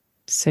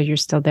 So you're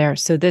still there.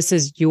 So this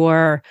is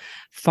your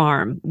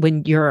farm.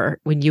 When you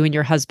and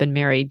your husband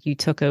married, you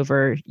took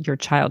over your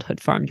childhood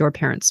farm, your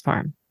parents'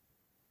 farm.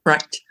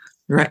 Right.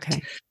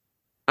 Okay.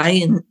 I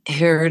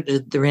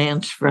inherited the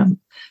ranch from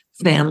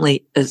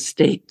family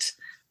estates.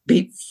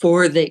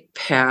 Before they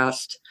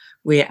passed,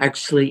 we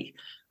actually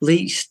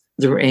leased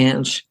the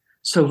ranch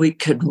so we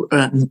could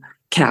run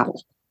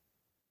cattle.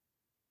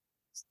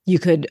 You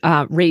could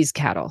raise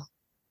cattle.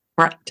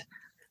 Right.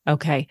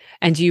 Okay.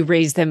 And do you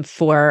raise them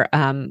for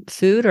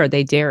food, or are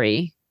they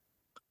dairy?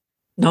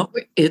 No,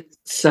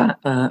 it's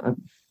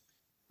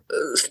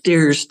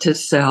steers to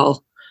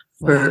sell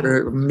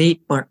for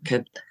meat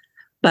market.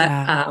 But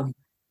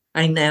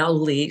I now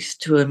lease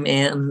to a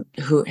man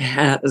who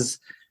has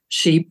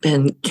sheep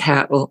and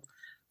cattle.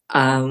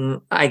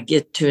 I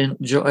get to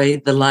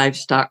enjoy the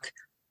livestock,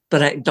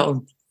 but I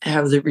don't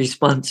have the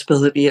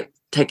responsibility of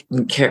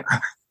taking care.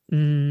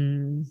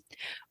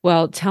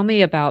 Well, tell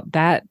me about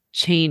that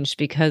change,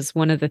 because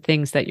one of the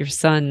things that your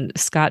son,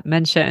 Scott,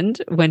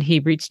 mentioned when he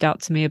reached out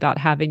to me about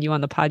having you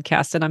on the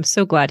podcast, and I'm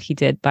so glad he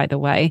did, by the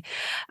way,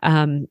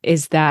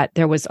 is that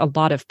there was a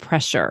lot of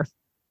pressure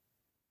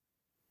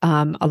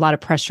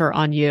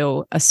on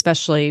you,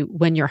 especially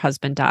when your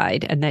husband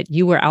died, and that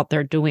you were out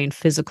there doing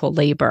physical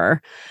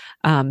labor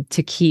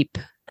to keep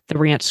the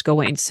ranch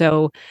going.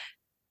 So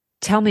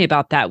tell me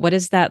about that. What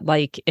is that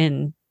like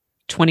in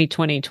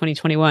 2020,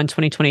 2021,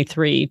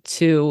 2023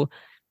 to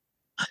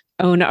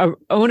own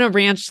a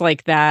ranch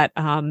like that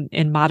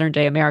in modern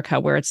day America,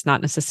 where it's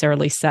not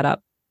necessarily set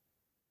up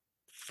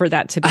for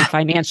that to be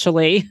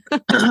financially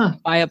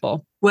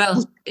viable?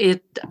 Well,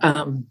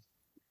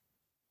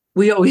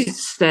 we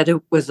always said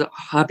it was a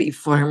hobby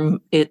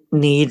farm. It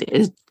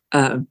needed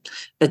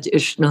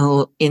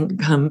additional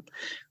income.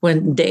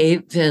 When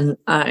Dave and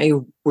I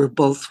were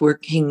both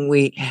working,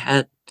 we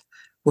had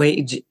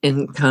wage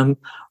income.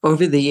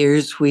 Over the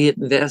years, we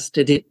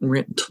invested it in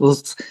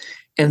rentals,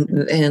 and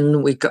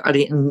then we got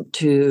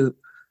into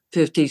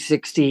 50,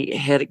 60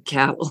 head of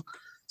cattle.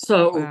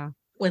 So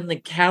when the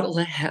cattle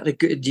had a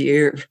good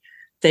year,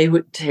 they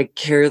would take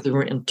care of the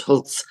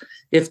rentals.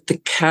 If the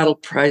cattle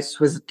price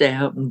was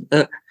down,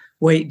 the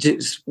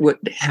wages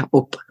would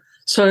help.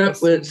 So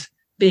it was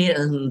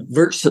being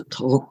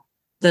versatile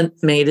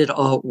that made it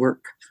all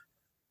work.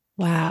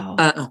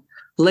 Wow.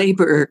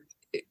 Labor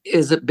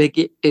is a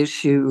big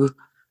issue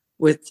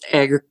with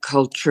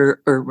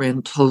agriculture or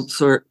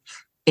rentals or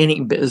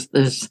any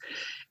business.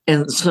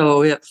 And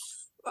so if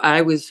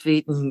I was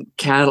feeding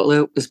cattle,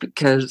 it was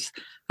because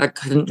I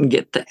couldn't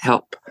get the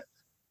help.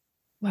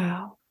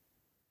 Wow.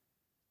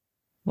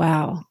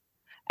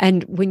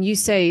 And when you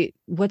say,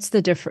 what's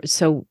the difference?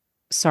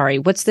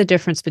 What's the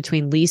difference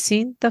between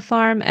leasing the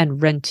farm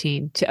and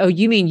renting?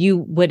 You mean you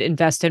would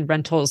invest in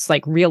rentals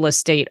like real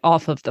estate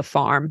off of the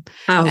farm?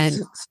 Houses.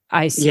 And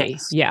I see.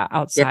 Yes. Yeah,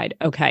 outside.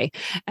 Yep. Okay.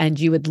 And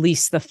you would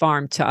lease the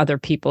farm to other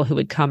people who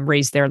would come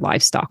raise their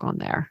livestock on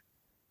there.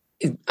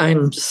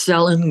 I'm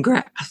selling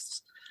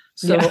grass.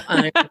 So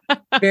I'm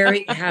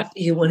very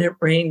happy when it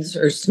rains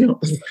or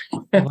snows.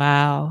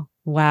 Wow.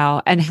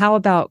 Wow. And how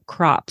about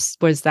crops?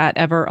 Was that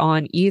ever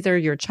on either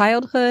your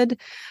childhood,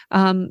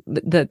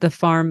 the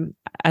farm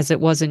as it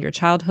was in your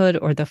childhood,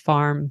 or the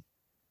farm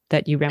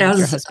that you ran with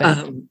your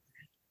husband?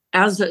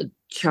 As a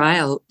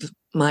child,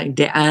 my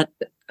dad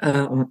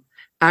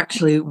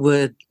actually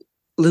would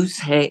loose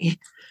hay,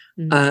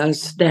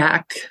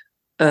 stack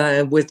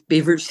with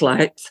beaver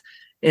slides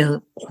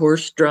and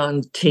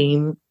horse-drawn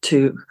team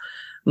to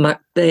muck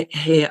the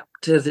hay up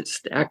to the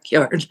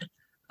stackyard.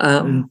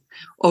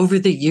 Over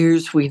the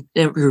years, we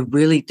never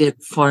really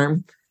did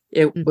farm.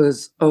 It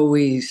was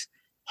always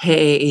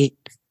hay,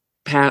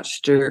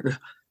 pasture,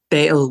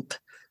 baled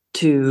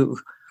to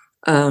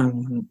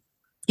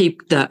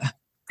keep the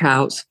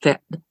cows fed.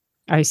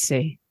 I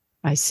see.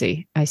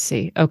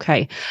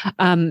 Okay.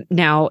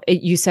 Now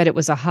you said it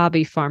was a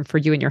hobby farm for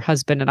you and your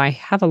husband, and I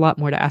have a lot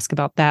more to ask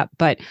about that.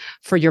 But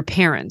for your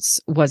parents,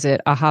 was it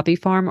a hobby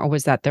farm, or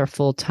was that their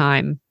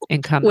full-time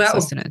income and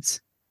sustenance?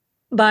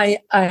 By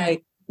a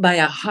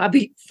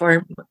hobby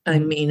farm, I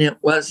mean it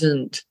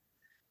wasn't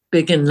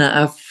big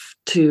enough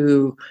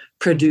to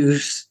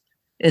produce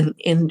an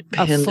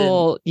independent. A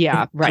full,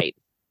 right.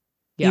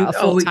 Yeah, a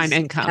full-time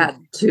income. Had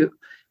to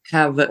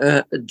have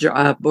a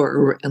job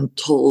or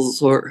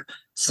rentals or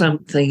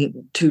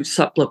something to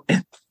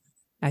supplement.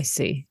 I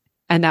see.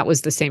 And that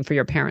was the same for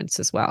your parents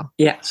as well.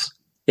 Yes.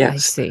 I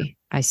see.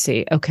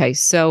 Okay.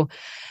 So,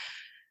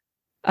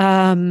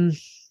 we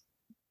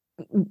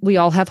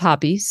all have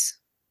hobbies.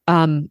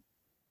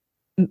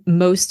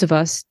 Most of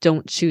us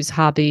don't choose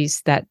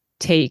hobbies that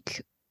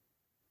take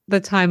the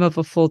time of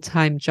a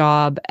full-time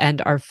job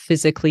and are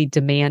physically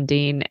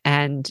demanding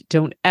and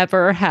don't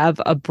ever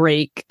have a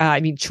break.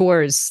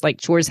 Chores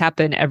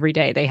happen every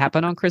day. They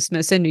happen on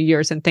Christmas and New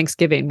Year's and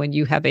Thanksgiving when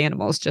you have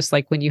animals, just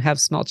like when you have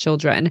small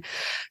children.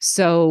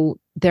 So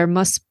there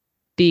must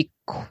be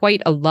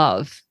quite a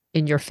love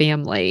in your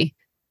family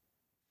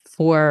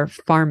for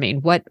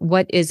farming.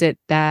 What is it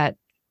that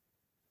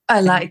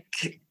I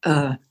like?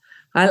 I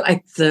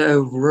like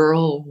the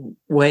rural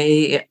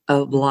way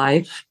of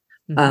life.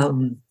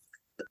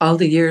 All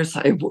the years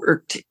I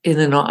worked in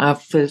an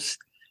office,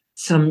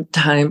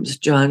 sometimes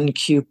John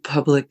Q.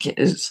 Public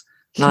is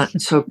not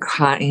so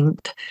kind.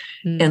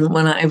 And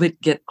when I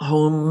would get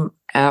home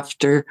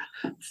after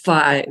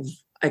 5,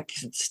 I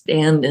could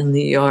stand in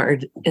the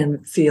yard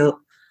and feel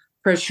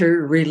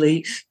pressure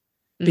release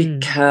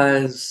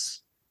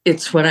because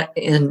it's what I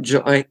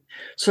enjoy.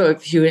 So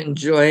if you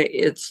enjoy,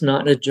 it's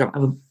not a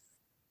job.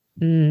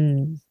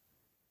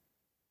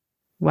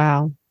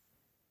 Wow.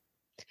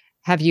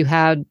 Have you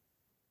had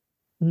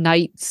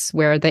nights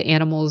where the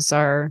animals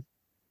are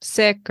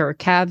sick or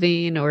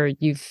calving, or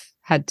you've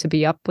had to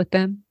be up with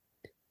them?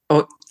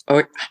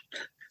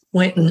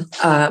 When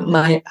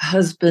my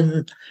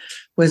husband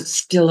was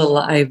still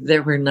alive,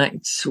 there were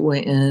nights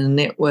when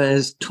it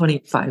was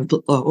 25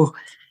 below,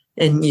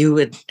 and you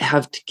would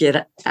have to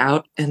get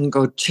out and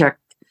go check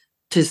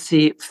to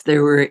see if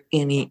there were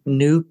any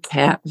new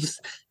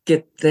calves,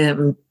 get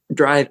them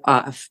dried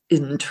off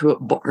into a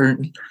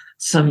barn,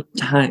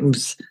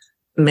 sometimes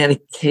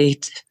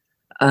medicate.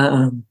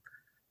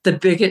 The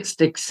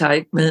biggest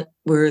excitement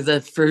were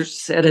the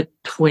first set of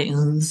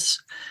twins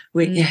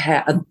we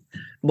had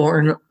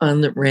born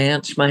on the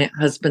ranch. My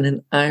husband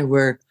and I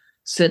were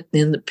sitting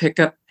in the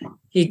pickup.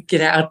 He'd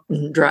get out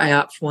and dry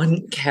off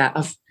one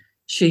calf.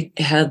 She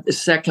had the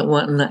second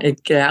one, and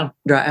I'd get out and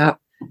dry off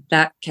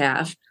that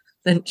calf.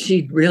 Then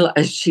she'd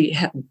realize she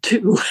had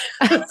 2.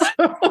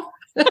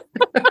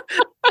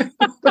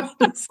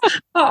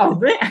 Oh,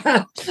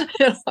 man.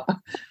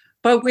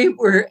 But we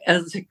were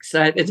as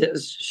excited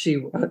as she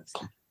was.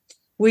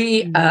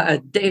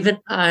 Dave and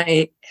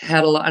I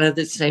had a lot of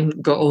the same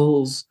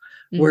goals,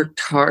 worked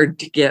hard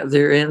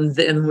together, and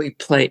then we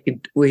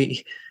played.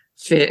 We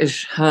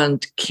fish,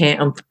 hunt,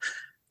 camp,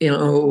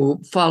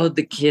 followed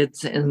the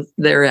kids and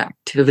their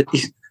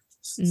activities.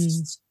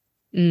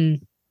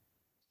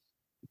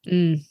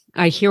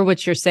 I hear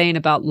what you're saying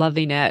about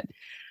loving it.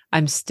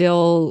 I'm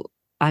still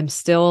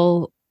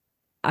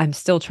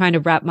trying to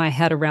wrap my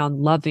head around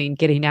loving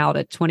getting out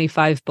at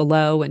 25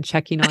 below and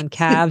checking on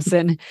calves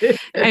and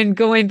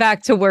going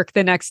back to work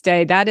the next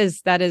day. That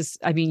is,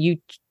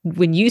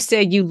 when you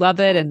say you love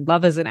it and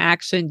love is an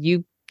action,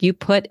 you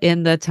put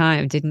in the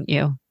time, didn't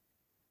you?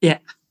 Yeah.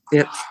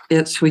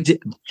 Yes, we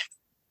did.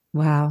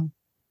 Wow.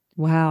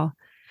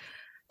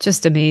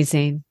 Just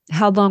amazing.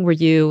 How long were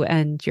you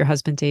and your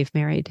husband, Dave,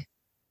 married?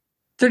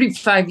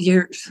 35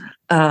 years.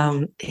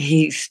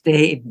 He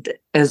stayed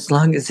as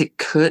long as he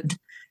could.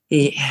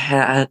 He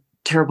had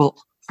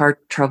terrible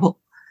heart trouble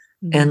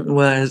and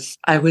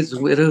I was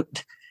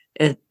widowed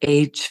at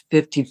age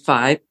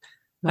 55.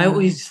 Wow. I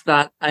always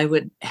thought I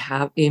would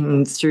have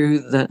him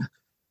through the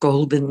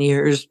golden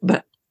years,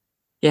 but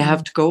you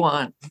have to go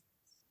on.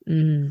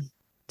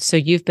 So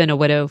you've been a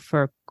widow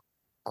for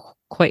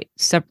quite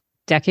several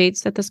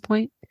decades at this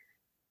point?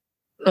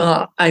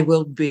 I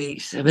will be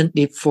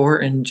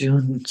 74 in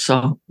June,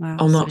 so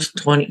almost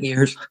 20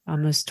 years.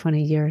 Almost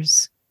 20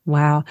 years.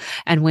 Wow.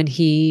 And when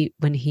he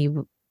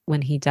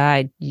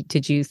died,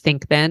 did you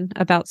think then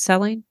about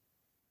selling?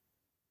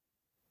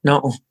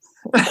 No.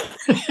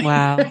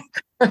 Wow.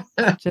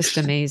 Just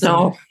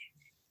amazing.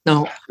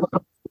 No.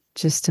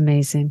 Just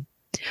amazing.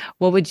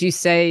 What would you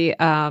say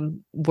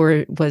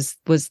was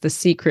the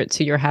secret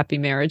to your happy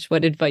marriage?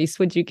 What advice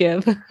would you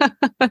give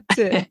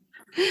to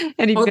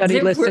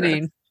anybody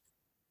listening?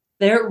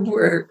 There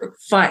were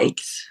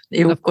fights.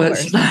 It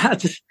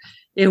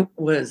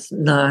was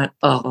not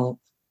all.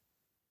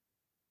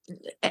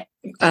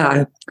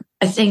 I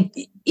think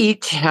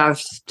each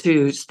has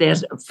to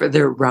stand up for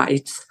their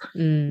rights,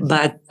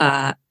 but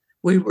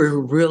we were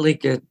really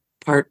good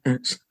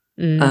partners.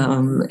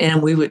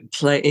 And we would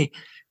play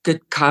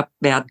good cop,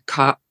 bad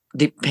cop,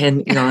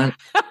 depending on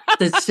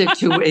the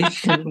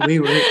situation we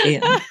were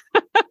in.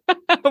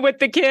 With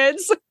the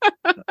kids?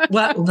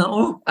 Well,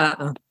 no,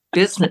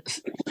 business.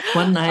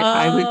 One night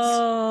I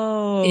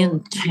was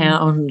in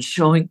town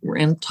showing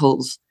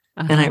rentals,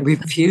 and I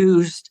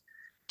refused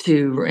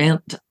to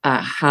rent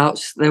a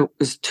house that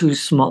was too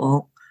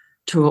small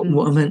to a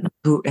woman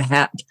who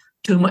had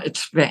too much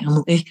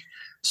family.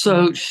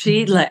 So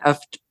she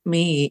left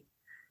me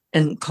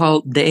and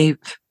called Dave.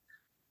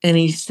 And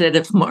he said,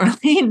 if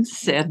Marlene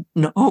said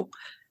no,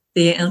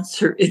 the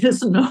answer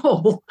is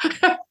no.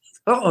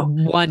 Oh,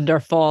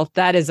 wonderful.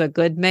 That is a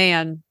good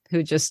man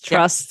who just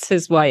trusts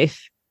his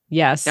wife.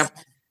 Yes. Yep.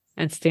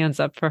 And stands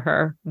up for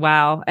her.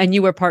 Wow. And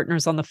you were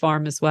partners on the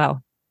farm as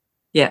well.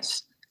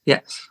 Yes.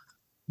 Yes.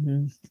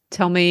 Mm-hmm.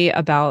 Tell me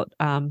about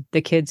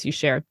the kids you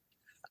shared.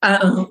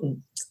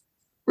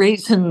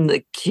 Raising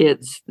the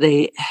kids,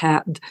 they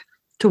had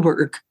to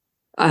work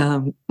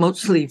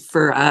mostly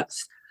for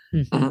us.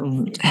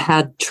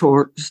 Had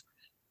chores.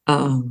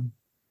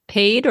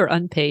 Paid or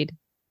unpaid?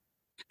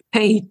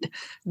 Paid.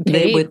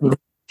 They would.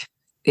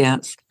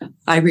 Yes.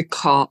 I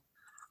recall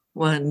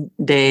one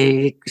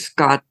day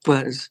Scott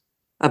was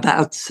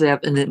about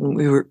 7 and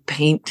we were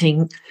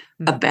painting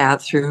a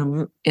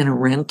bathroom in a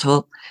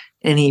rental,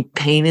 and he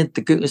painted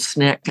the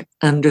gooseneck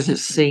under the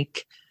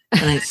sink.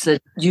 And I said,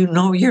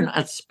 you're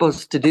not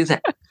supposed to do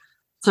that.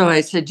 So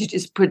I said, you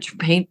just put your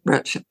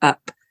paintbrush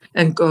up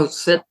and go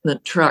sit in the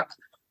truck.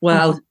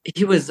 Well,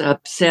 he was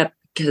upset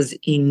because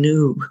he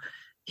knew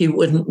he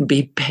wouldn't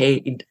be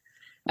paid.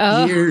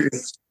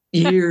 Years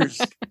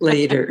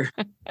later,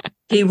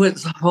 he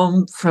was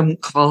home from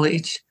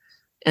college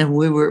and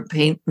we were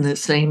painting the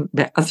same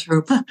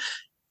bathroom.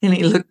 And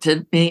he looked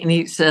at me and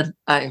he said,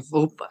 I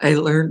hope I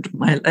learned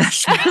my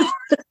lesson.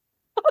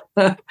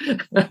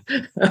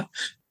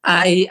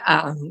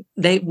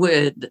 They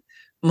would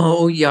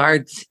mow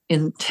yards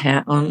in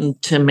town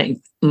to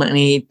make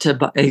money to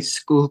buy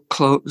school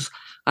clothes.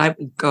 I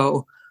would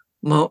go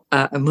move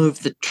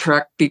the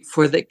truck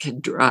before they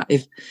could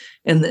drive,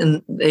 and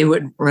then they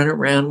would run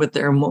around with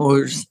their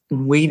mowers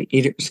and weed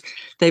eaters.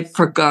 They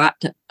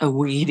forgot a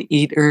weed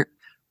eater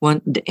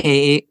one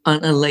day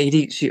on a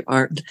lady's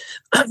yard.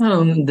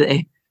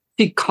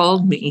 She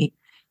called me,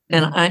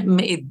 and I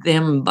made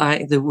them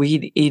buy the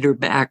weed eater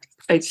back.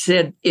 I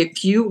said,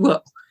 if you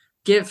will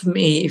give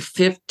me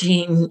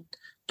 $15,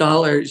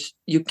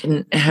 you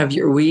can have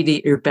your weed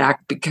eater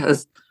back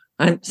because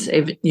I'm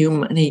saving you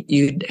money.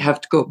 You'd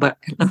have to go buy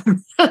another.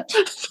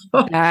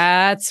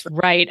 That's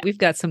right. We've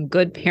got some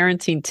good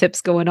parenting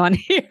tips going on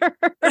here.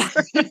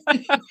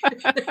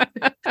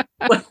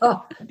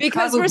 Well,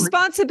 because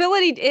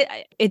responsibility,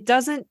 it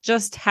doesn't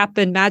just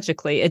happen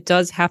magically. It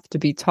does have to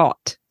be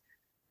taught.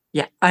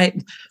 Yeah,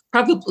 I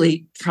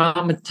probably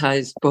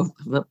traumatized both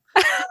of them.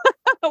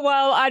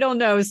 Well, I don't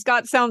know.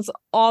 Scott sounds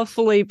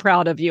awfully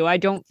proud of you. I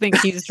don't think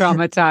he's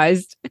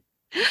traumatized.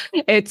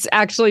 It's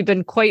actually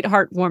been quite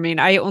heartwarming.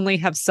 I only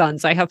have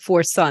sons. I have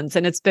 4 sons,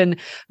 and it's been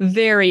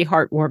very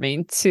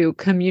heartwarming to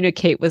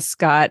communicate with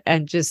Scott,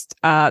 and just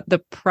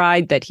the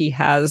pride that he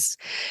has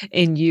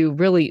in you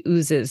really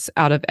oozes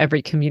out of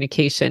every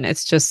communication.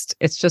 It's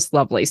just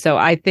lovely. So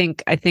I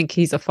think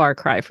he's a far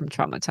cry from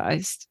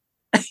traumatized.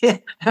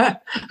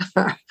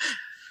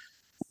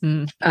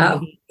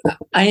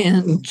 I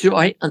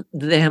enjoy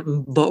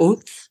them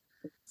both.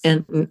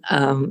 And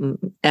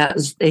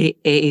as they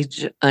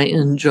age, I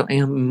enjoy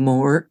them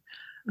more.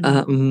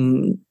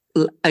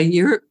 A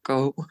year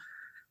ago,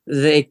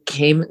 they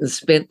came and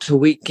spent a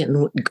week and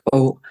would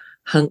go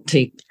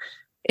hunting.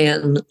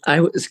 And I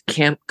was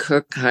camp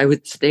cook. I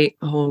would stay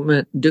home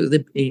and do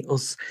the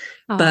meals.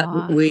 Aww.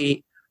 But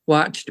we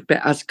watched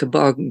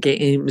basketball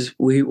games.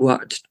 We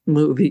watched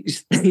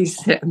movies. They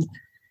said,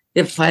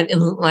 if I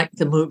didn't like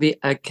the movie,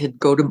 I could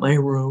go to my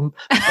room.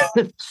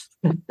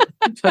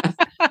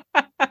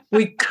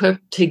 We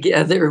cooked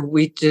together.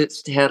 We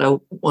just had a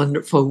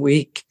wonderful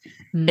week.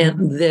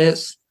 And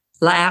this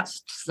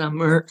last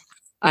summer,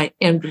 I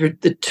entered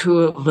the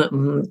 2 of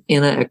them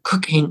in a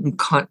cooking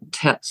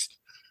contest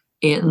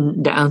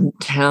in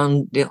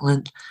downtown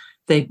Dillon.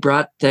 They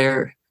brought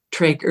their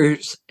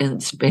Traegers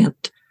and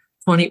spent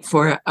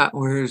 24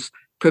 hours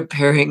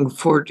preparing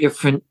 4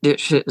 different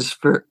dishes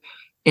for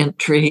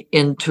entry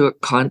into a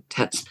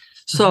contest.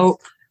 So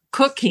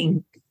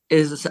cooking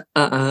is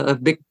a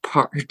big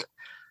part.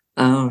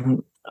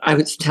 I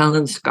was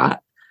telling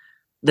Scott,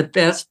 the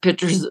best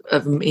pictures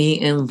of me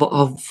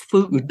involve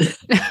food.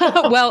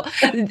 Well,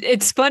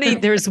 it's funny.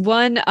 There's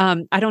one,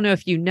 I don't know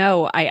if you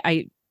know,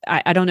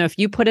 I don't know if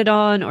you put it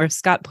on or if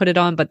Scott put it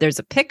on, but there's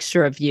a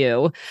picture of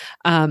you.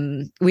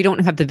 We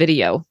don't have the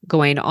video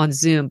going on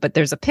Zoom, but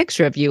there's a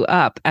picture of you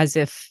up as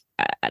if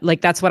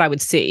like that's what I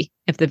would see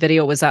if the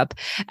video was up.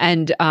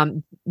 And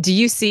do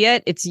you see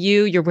it? It's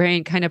you're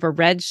wearing kind of a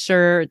red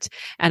shirt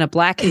and a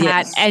black hat,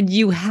 Yes. and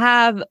you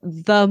have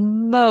the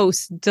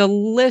most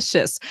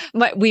delicious.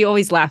 We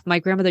always laugh. My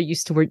grandmother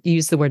used to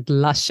use the word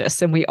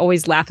luscious, and we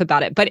always laugh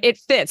about it, but it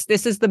fits.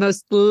 This is the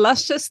most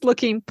luscious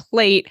looking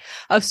plate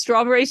of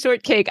strawberry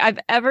shortcake I've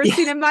ever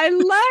seen in my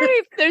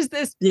life. There's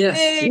this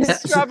big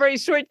strawberry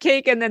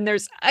shortcake, and then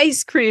there's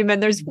ice cream,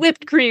 and there's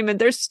whipped cream, and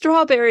there's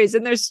strawberries,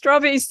 and there's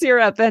strawberry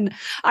syrup. And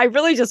I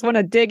really just want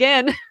to dig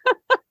in.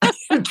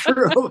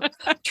 True.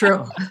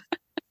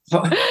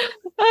 So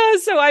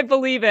I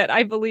believe it.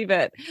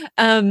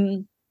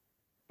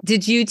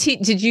 Did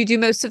you do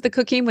most of the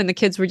cooking when the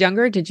kids were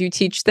younger? Did you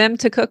teach them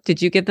to cook?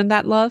 Did you give them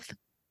that love?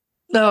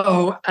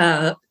 No,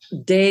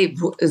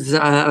 Dave was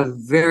a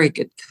very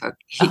good cook.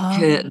 He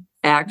could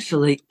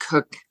actually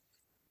cook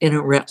in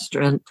a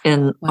restaurant,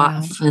 and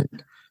often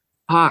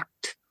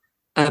talked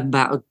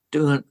about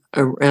doing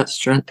a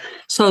restaurant.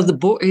 So the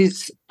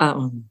boys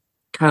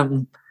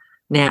come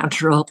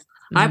natural.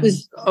 I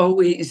was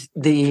always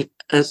the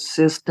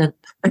assistant.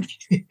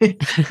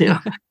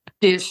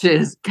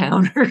 Dishes,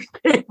 counter,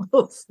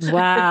 tables.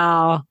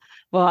 Wow.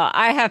 Well,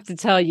 I have to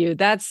tell you,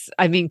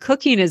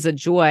 cooking is a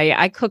joy.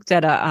 I cooked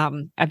at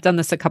I've done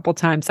this a couple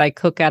times. I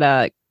cook at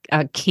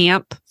a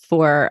camp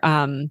for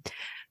 4th,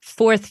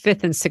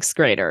 5th, and 6th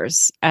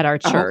graders at our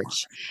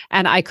church.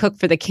 And I cook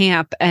for the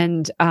camp.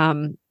 And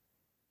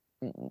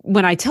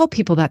when I tell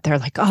people that, they're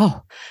like,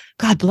 "Oh,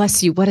 God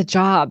bless you. What a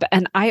job."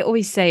 And I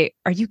always say,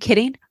 "Are you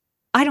kidding?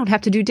 I don't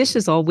have to do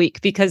dishes all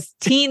week because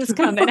teens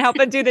come and help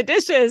and do the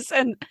dishes."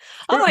 And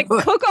I'm like,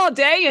 cook all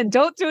day and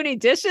don't do any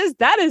dishes?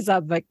 That is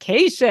a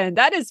vacation.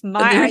 That is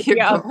my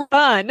idea of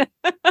fun.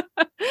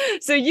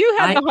 So you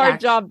had the hard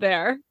job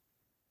there.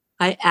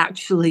 I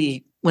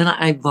actually, when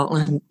I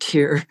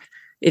volunteer,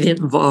 it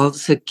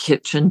involves a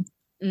kitchen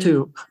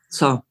too.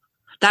 So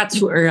that's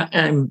where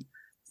I'm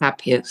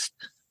happiest.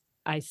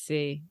 I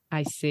see.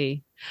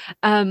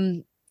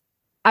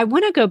 I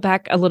want to go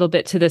back a little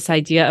bit to this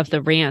idea of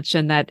the ranch,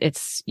 and that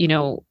it's,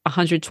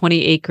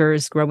 120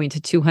 acres growing to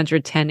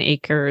 210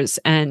 acres.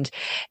 And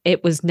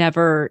it was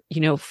never,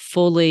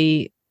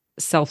 fully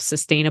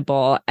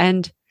self-sustainable.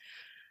 And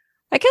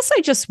I guess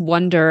I just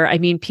wonder,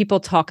 people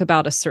talk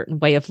about a certain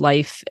way of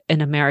life in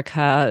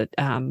America,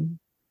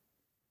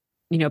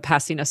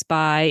 passing us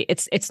by.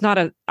 It's not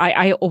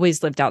I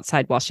always lived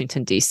outside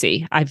Washington,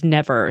 D.C. I've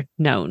never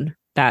known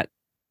that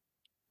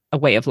a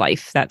way of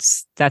life.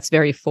 That's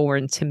very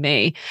foreign to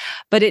me,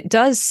 but it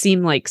does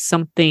seem like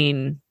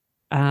something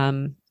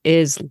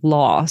is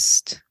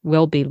lost,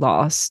 will be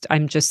lost.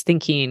 I'm just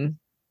thinking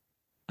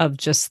of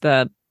just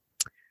the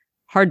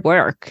hard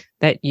work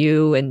that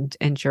you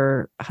and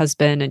your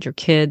husband and your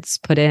kids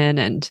put in,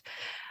 and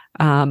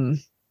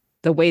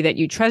the way that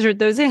you treasured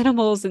those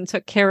animals and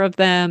took care of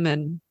them.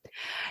 And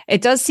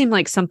it does seem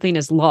like something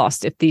is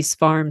lost if these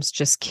farms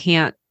just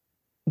can't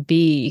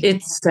be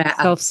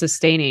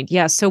self-sustaining.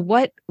 Yeah. So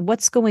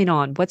what's going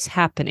on? What's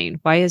happening?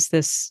 Why is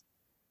this?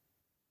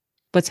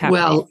 What's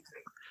happening? Well,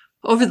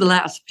 over the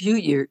last few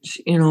years,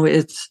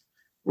 it's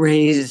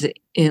raised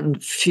in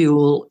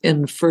fuel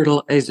and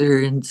fertilizer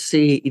and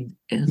seed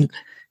and,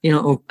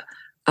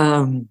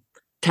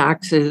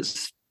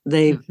 taxes.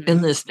 They've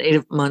in the state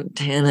of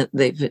Montana,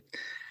 they've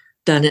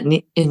done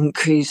an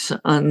increase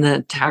on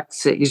the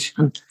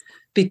taxation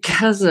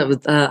because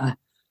of the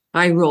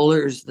high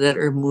rollers that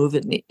are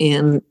moving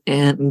in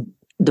and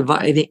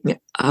dividing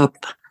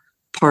up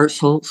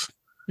parcels.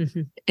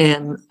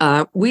 And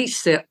we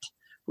sit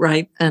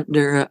right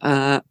under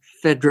a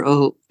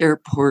federal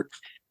airport.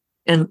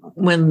 And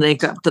when they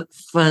got the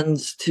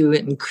funds to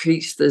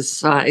increase the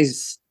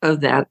size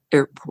of that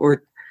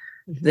airport,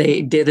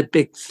 they did a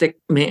big, thick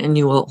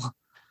manual,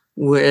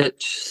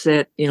 which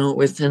said,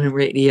 within a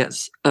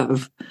radius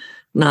of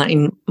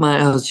 9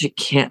 miles, you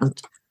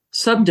can't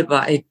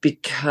subdivide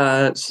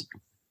because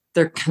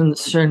they're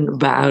concerned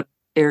about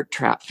air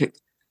traffic.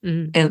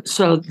 And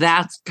so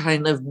that's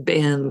kind of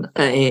been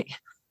a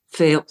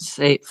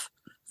fail-safe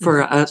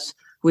for us.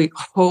 We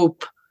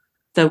hope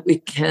that we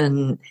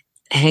can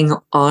hang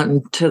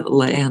on to the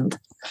land.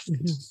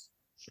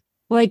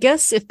 Well, I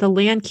guess if the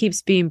land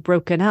keeps being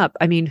broken up,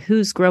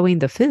 who's growing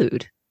the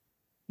food?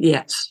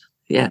 Yes.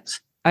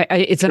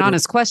 It's an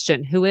honest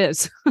question. Who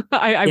is?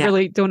 I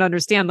really don't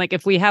understand. Like,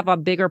 if we have a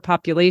bigger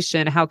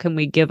population, how can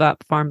we give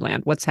up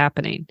farmland? What's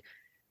happening?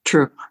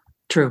 True.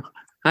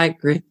 I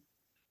agree.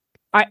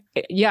 I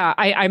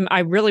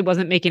really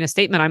wasn't making a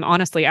statement. I'm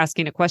honestly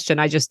asking a question.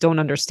 I just don't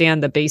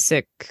understand the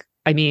basic,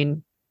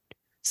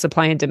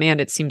 supply and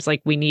demand. It seems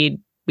like we need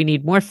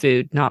more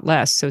food, not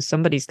less. So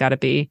somebody's got to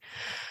be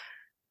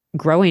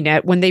growing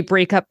it. When they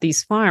break up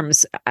these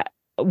farms,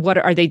 what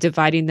are they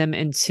dividing them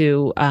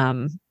into?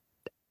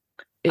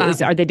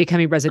 Are they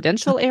becoming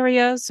residential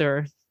areas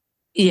or?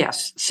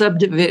 Yes,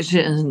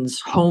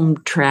 subdivisions,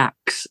 home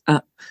tracts,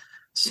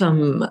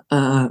 some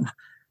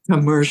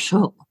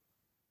commercial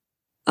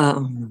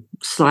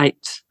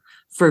sites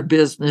for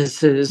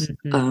businesses.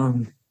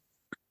 Mm-hmm.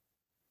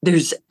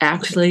 There's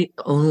actually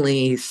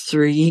only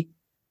 3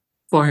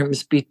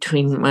 farms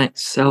between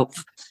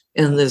myself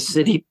and the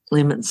city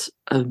limits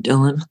of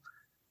Dillon,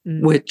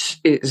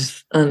 which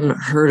is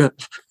unheard of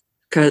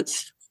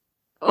because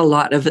a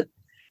lot of it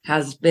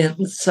has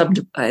been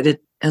subdivided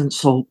and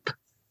sold.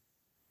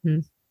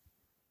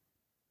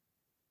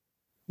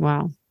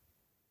 Wow.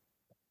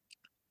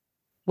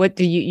 What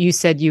do you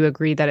said you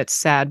agree that it's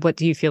sad. What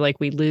do you feel like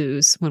we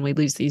lose when we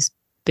lose these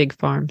big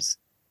farms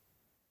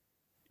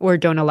or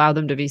don't allow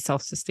them to be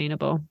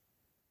self-sustainable?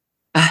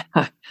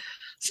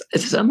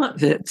 Some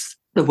of it's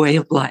the way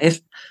of life.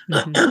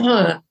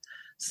 Mm-hmm.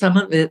 Some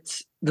of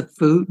it's the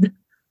food.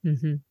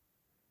 Mm-hmm.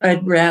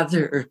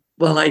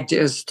 I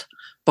just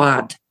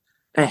bought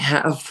a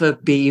half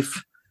of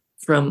beef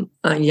from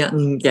a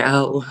young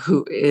gal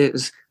who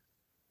is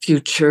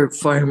future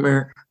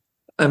farmer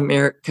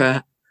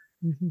America,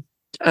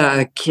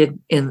 a kid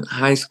in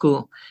high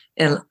school.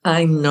 And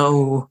I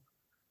know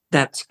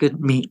that's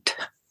good meat.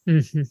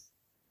 Mm-hmm.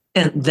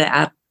 And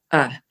that,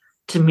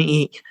 to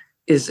me,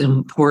 is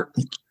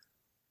important.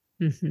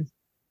 Mm-hmm.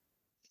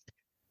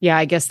 Yeah,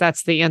 I guess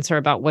that's the answer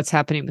about what's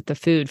happening with the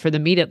food. For the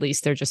meat, at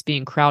least, they're just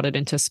being crowded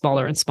into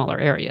smaller and smaller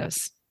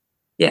areas.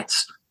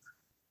 Yes.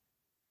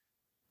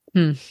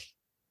 Well,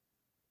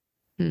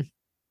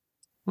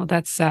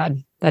 that's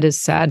sad. That is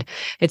sad.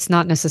 It's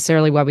not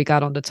necessarily why we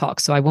got on to talk,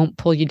 so I won't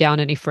pull you down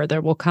any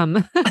further. We'll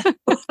come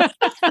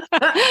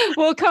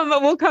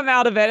we'll come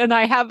out of it. And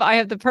I have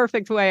the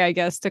perfect way, I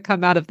guess, to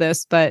come out of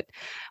this. But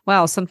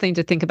wow, something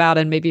to think about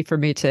and maybe for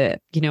me to,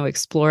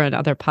 explore in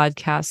other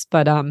podcasts.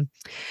 But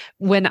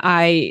when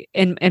I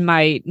in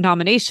my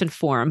nomination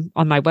form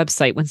on my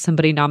website, when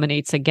somebody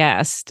nominates a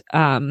guest,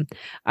 one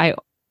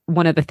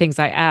of the things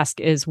I ask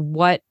is,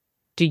 what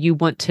do you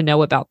want to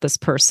know about this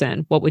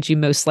person? What would you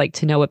most like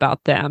to know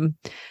about them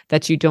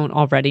that you don't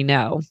already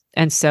know?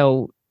 And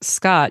so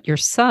Scott, your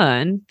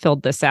son,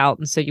 filled this out.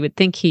 And so you would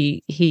think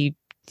he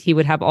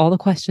would have all the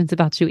questions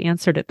about you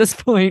answered at this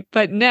point.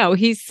 But no,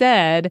 he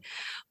said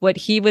what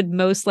he would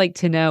most like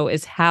to know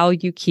is how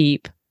you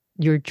keep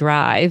your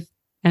drive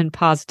and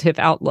positive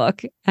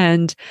outlook.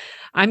 And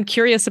I'm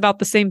curious about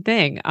the same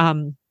thing.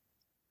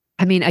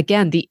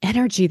 Again, the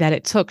energy that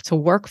it took to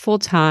work full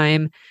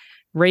time,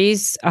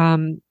 raise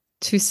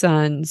 2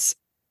 sons.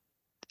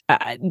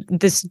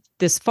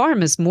 This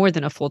farm is more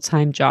than a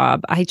full-time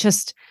job.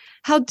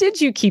 How did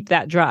you keep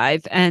that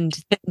drive? And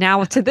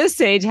now to this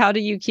age, how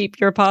do you keep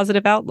your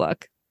positive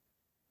outlook?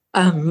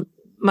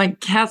 My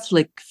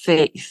Catholic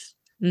faith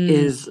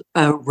is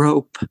a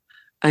rope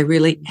I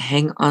really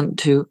hang on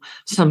to.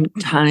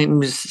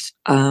 Sometimes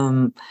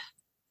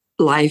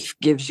life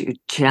gives you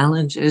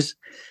challenges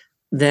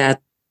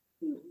that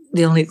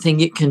the only thing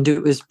you can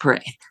do is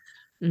pray.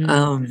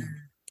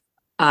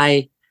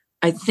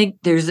 I think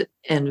there's an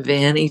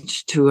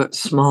advantage to a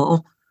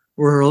small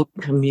rural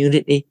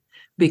community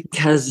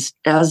because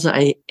as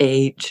I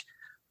age,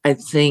 I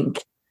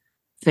think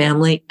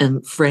family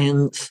and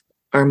friends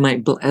are my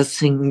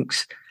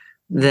blessings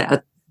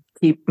that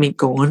keep me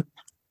going.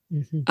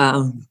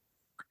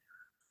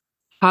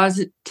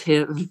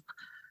 Positive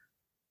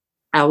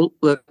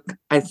outlook,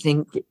 I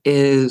think,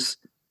 is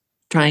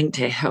trying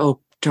to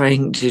help,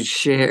 trying to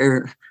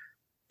share.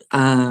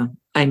 I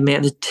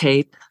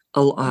meditate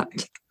a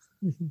lot.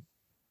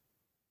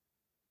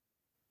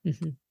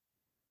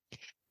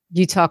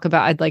 You talk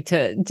about, I'd like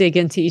to dig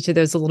into each of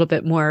those a little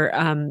bit more.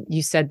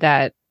 You said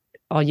that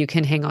all you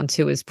can hang on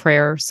to is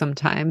prayer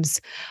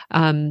sometimes.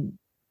 Do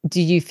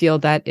you feel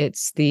that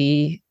it's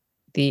the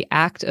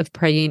act of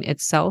praying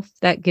itself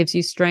that gives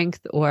you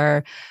strength,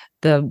 or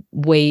the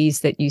ways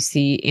that you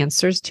see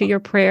answers to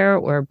your prayer,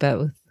 or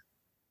both?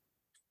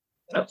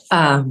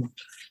 I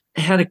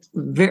had a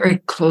very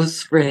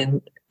close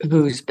friend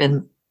who's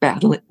been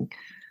battling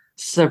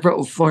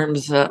several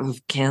forms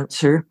of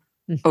cancer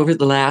over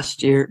the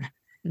last year.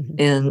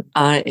 And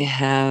I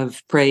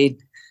have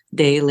prayed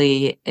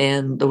daily.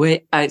 And the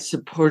way I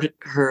supported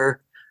her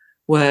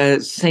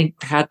was St.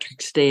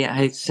 Patrick's Day.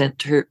 I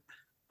sent her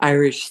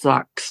Irish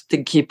socks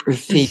to keep her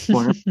feet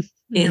warm.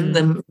 In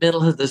the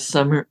middle of the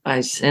summer,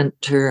 I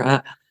sent her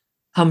a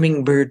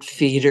hummingbird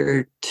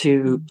feeder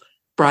to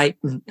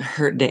brighten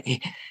her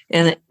day.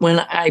 And when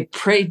I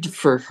prayed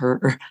for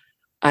her,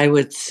 I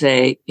would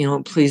say,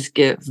 please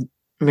give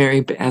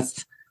Mary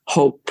Beth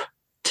hope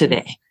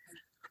today.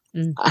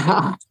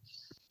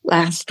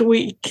 Last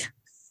week,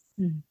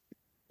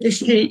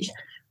 she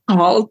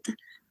called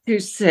to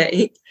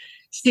say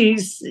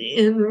she's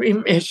in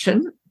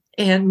remission,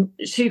 and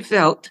she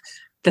felt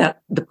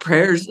that the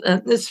prayers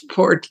and the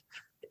support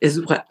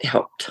is what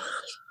helped.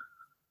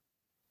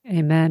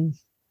 Amen.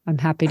 I'm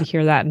happy to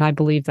hear that, and I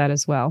believe that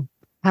as well.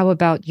 How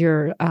about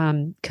your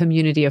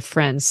community of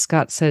friends?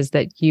 Scott says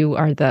that you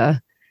are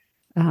the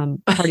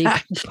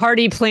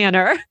party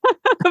planner.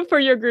 for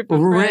your group of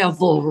friends?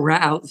 Revel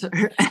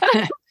rouser.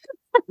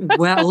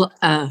 Well,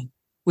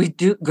 we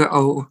do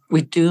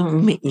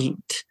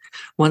meet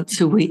once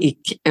a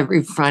week,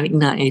 every Friday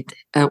night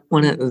at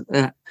one of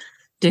the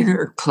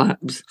dinner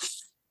clubs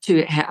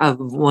to have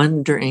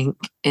one drink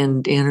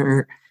and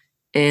dinner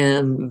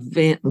and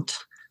vent.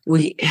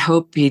 We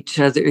help each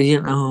other,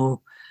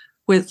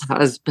 with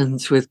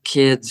husbands, with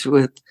kids,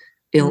 with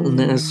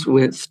illness,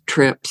 with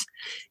trips.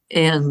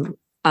 And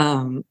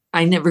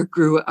I never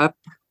grew up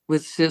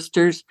with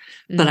sisters,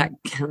 but I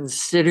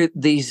considered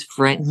these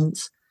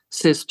friends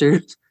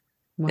sisters.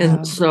 Wow.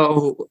 And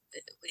so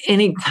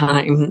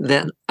anytime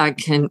that I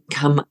can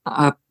come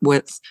up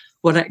with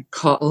what I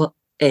call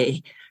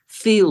a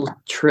field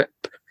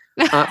trip,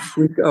 off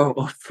we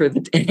go for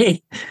the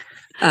day.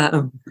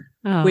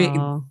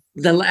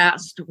 The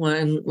last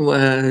one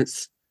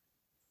was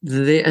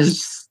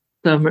this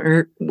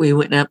summer. We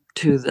went up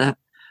to the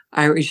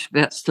Irish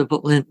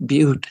Festival in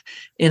Butte,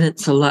 and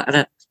it's a lot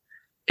of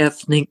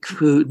ethnic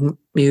food,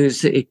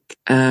 music,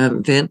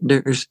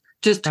 vendors.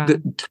 Just a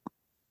good time.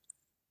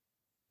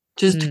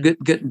 Just a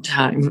good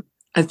time.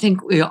 I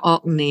think we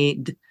all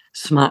need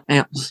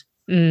smiles.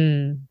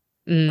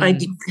 I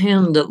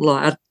depend a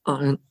lot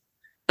on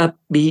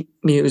upbeat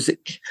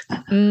music.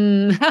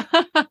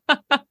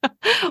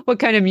 What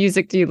kind of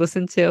music do you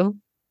listen to?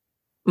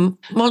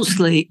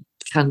 Mostly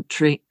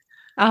country.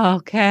 Oh,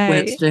 okay.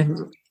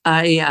 Western.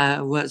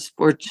 I was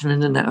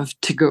fortunate enough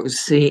to go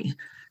see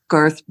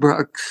Garth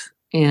Brooks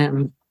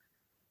in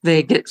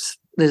Vegas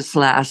this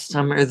last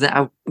summer.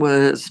 That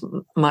was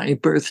my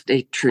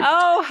birthday treat.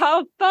 Oh,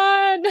 how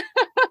fun!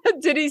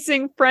 Did he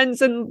sing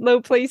 "Friends in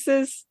Low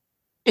Places"?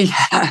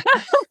 Yeah,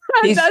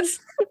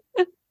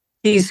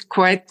 he's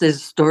quite the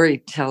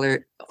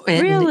storyteller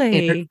and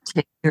really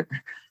entertainer.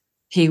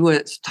 He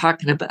was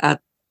talking about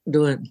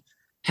doing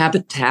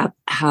habitat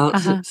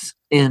houses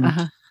in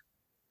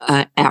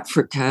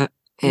Africa,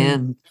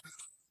 and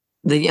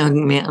the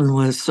young man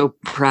was so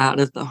proud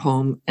of the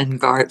home, and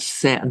Garth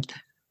said,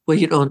 "Well,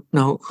 you don't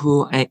know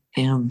who I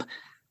am."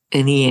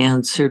 And he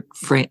answered,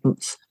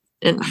 "Friends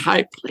in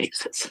high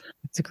places."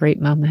 It's a great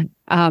moment.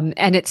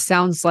 And it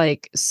sounds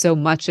like so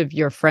much of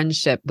your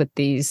friendship with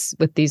these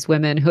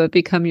women who have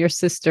become your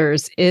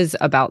sisters is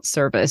about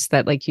service,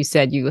 that, like you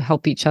said, you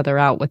help each other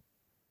out with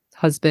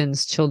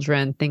husbands,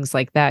 children, things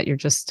like that. You're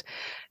just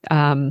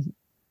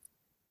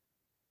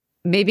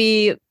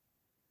maybe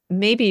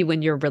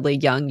when you're really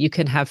young, you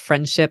can have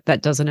friendship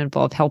that doesn't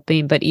involve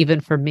helping. But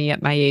even for me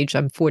at my age,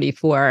 I'm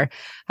 44,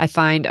 I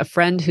find a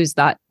friend who's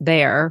not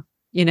there,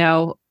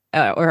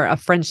 or a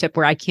friendship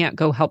where I can't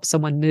go help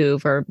someone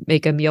move or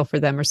make a meal for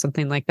them or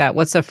something like that.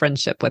 What's a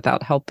friendship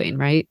without helping,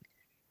 right?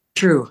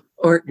 True.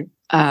 Or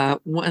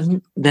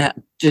one that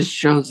just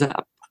shows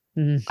up.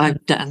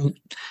 I've done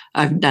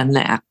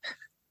that.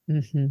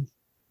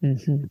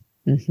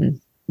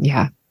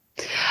 Yeah.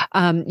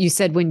 You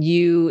said when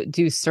you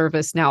do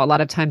service now, a lot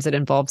of times it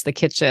involves the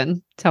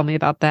kitchen. Tell me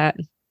about that.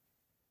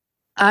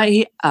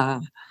 I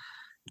have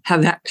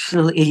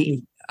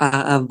actually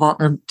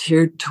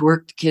volunteered to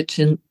work the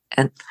kitchen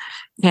at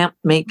Camp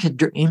Make a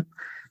Dream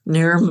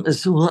near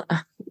Missoula,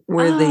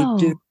 where they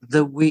do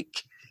the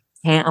week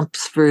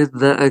camps for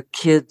the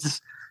kids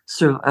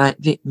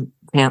surviving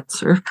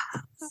cancer.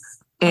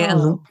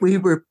 And we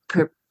were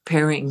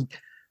preparing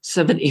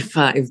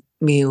 75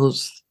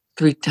 meals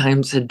 3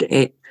 times a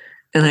day.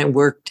 And I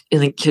worked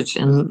in a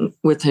kitchen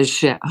with a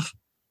chef.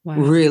 Wow.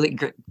 Really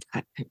great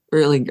guy.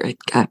 Really great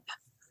guy.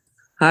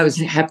 I was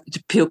happy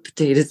to peel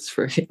potatoes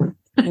for him.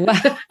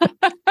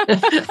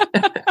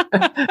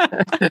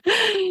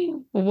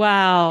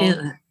 Wow.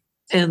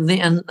 And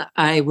then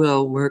I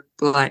will work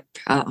like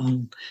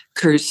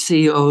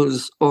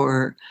Curseos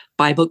or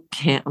Bible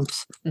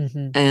camps.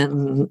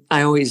 And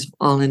I always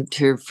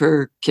volunteer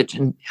for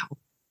kitchen help.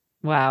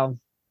 Wow.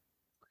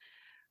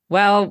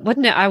 Well,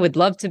 wouldn't it? I would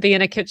love to be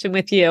in a kitchen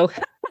with you.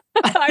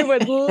 I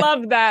would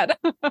love that.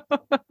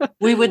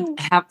 We would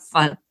have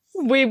fun.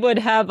 We would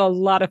have a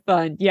lot of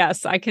fun.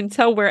 Yes, I can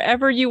tell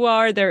wherever you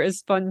are, there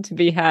is fun to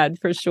be had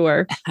for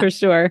sure. For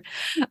sure.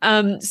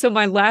 So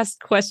my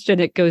last question,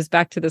 it goes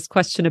back to this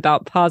question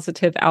about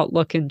positive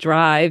outlook and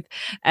drive.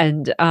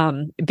 And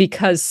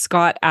because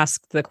Scott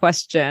asked the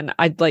question,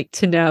 I'd like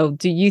to know,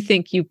 do you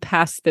think you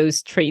pass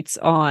those traits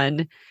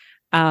on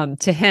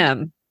to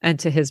him and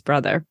to his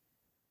brother?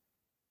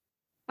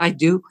 I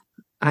do.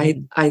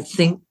 I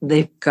think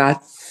they've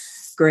got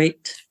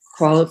great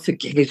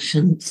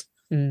qualifications.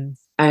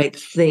 I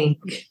think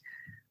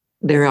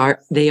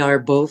they are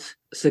both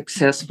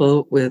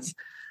successful with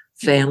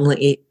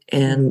family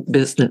and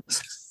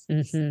business.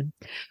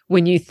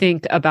 When you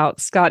think about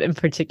Scott in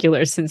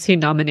particular, since he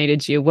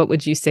nominated you, what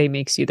would you say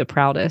makes you the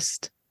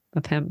proudest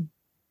of him?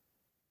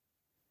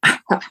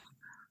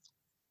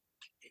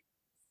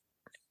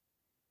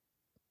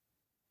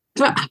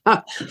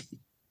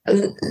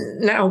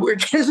 Now we're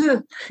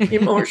getting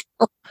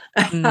emotional.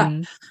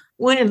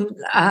 When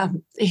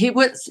he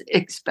was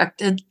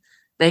expected,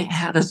 they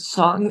had a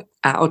song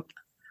out,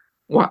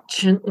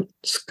 Watching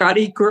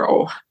Scotty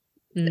Grow,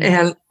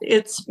 and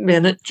it's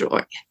been a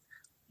joy.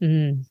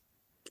 Mm.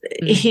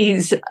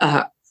 He's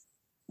a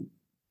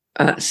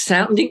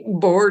sounding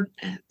board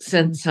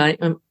since I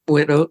am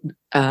widowed.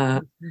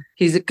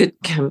 He's a good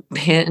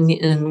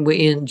companion.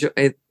 We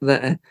enjoy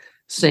the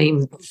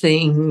same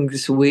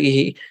things.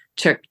 We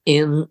check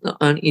in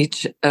on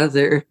each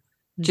other.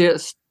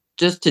 Just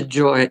a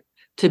joy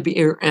to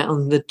be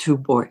around the two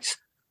boys.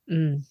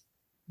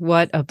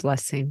 What a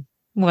blessing.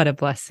 What a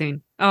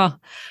blessing. Oh,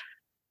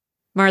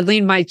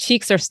 Marlene, my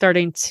cheeks are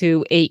starting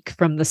to ache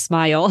from the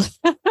smile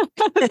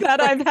that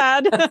I've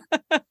had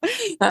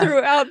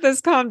throughout this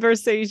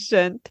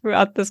conversation.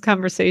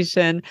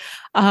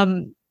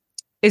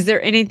 Is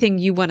there anything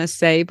you want to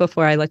say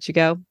before I let you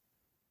go?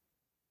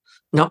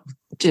 No,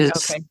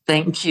 just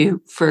thank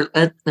you for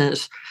letting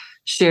us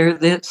share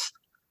this,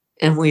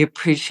 and we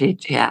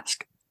appreciate you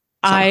asking.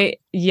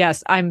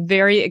 Yes, I'm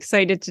very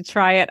excited to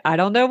try it. I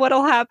don't know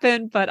what'll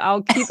happen, but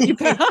I'll keep you.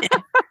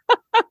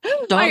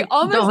 Don't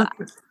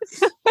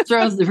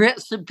throw the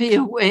recipe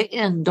away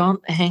and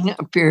don't hang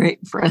up your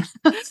apron.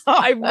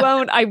 I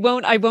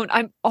won't.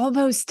 I'm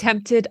almost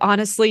tempted,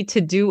 honestly,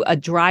 to do a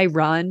dry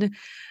run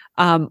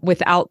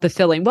without the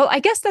filling. Well, I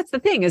guess that's the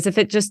thing, is if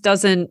it just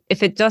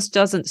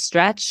doesn't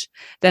stretch,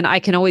 then I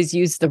can always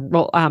use the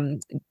roll.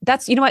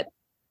 You know what?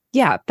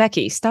 Yeah,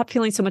 Becky, stop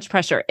feeling so much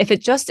pressure. If it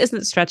just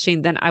isn't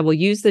stretching, then I will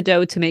use the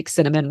dough to make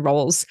cinnamon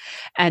rolls.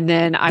 And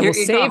then I will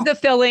save the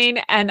filling,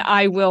 and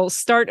I will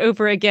start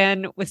over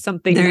again with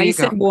something nice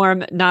and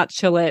warm, not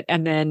chill it.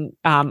 And then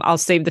I'll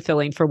save the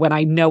filling for when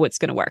I know it's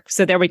going to work.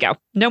 So there we go.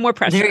 No more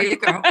pressure. There you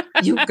go.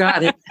 You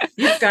got it.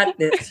 You got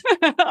this.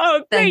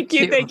 Oh, thank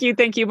you.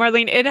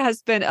 Marlene, it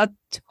has been a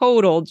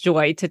total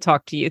joy to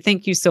talk to you.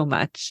 Thank you so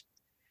much.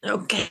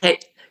 Okay.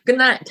 Good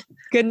night.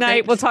 Good night.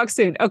 Thanks. We'll talk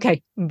soon.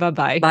 Okay.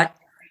 Bye-bye. Bye.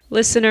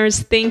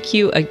 Listeners, thank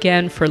you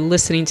again for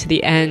listening to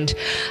the end.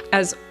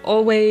 As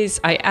always,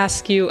 I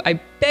ask you,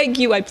 I beg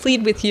you, I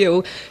plead with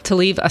you to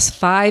leave us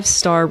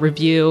 5-star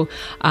review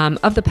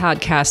of the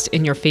podcast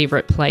in your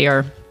favorite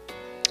player.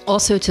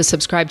 Also, to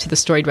subscribe to the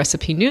Storied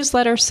Recipe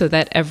newsletter so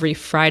that every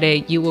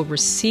Friday you will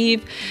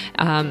receive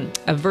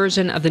a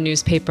version of the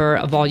newspaper,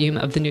 a volume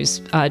of the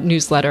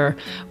newsletter,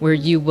 where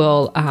you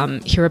will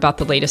hear about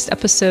the latest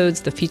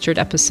episodes, the featured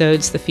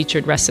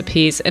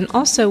recipes, and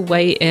also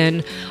weigh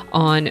in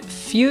on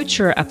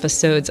future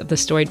episodes of the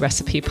Storied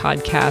Recipe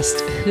podcast,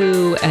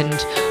 who and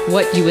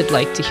what you would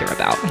like to hear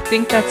about. I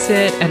think that's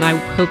it, and I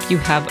hope you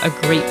have a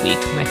great week,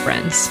 my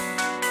friends.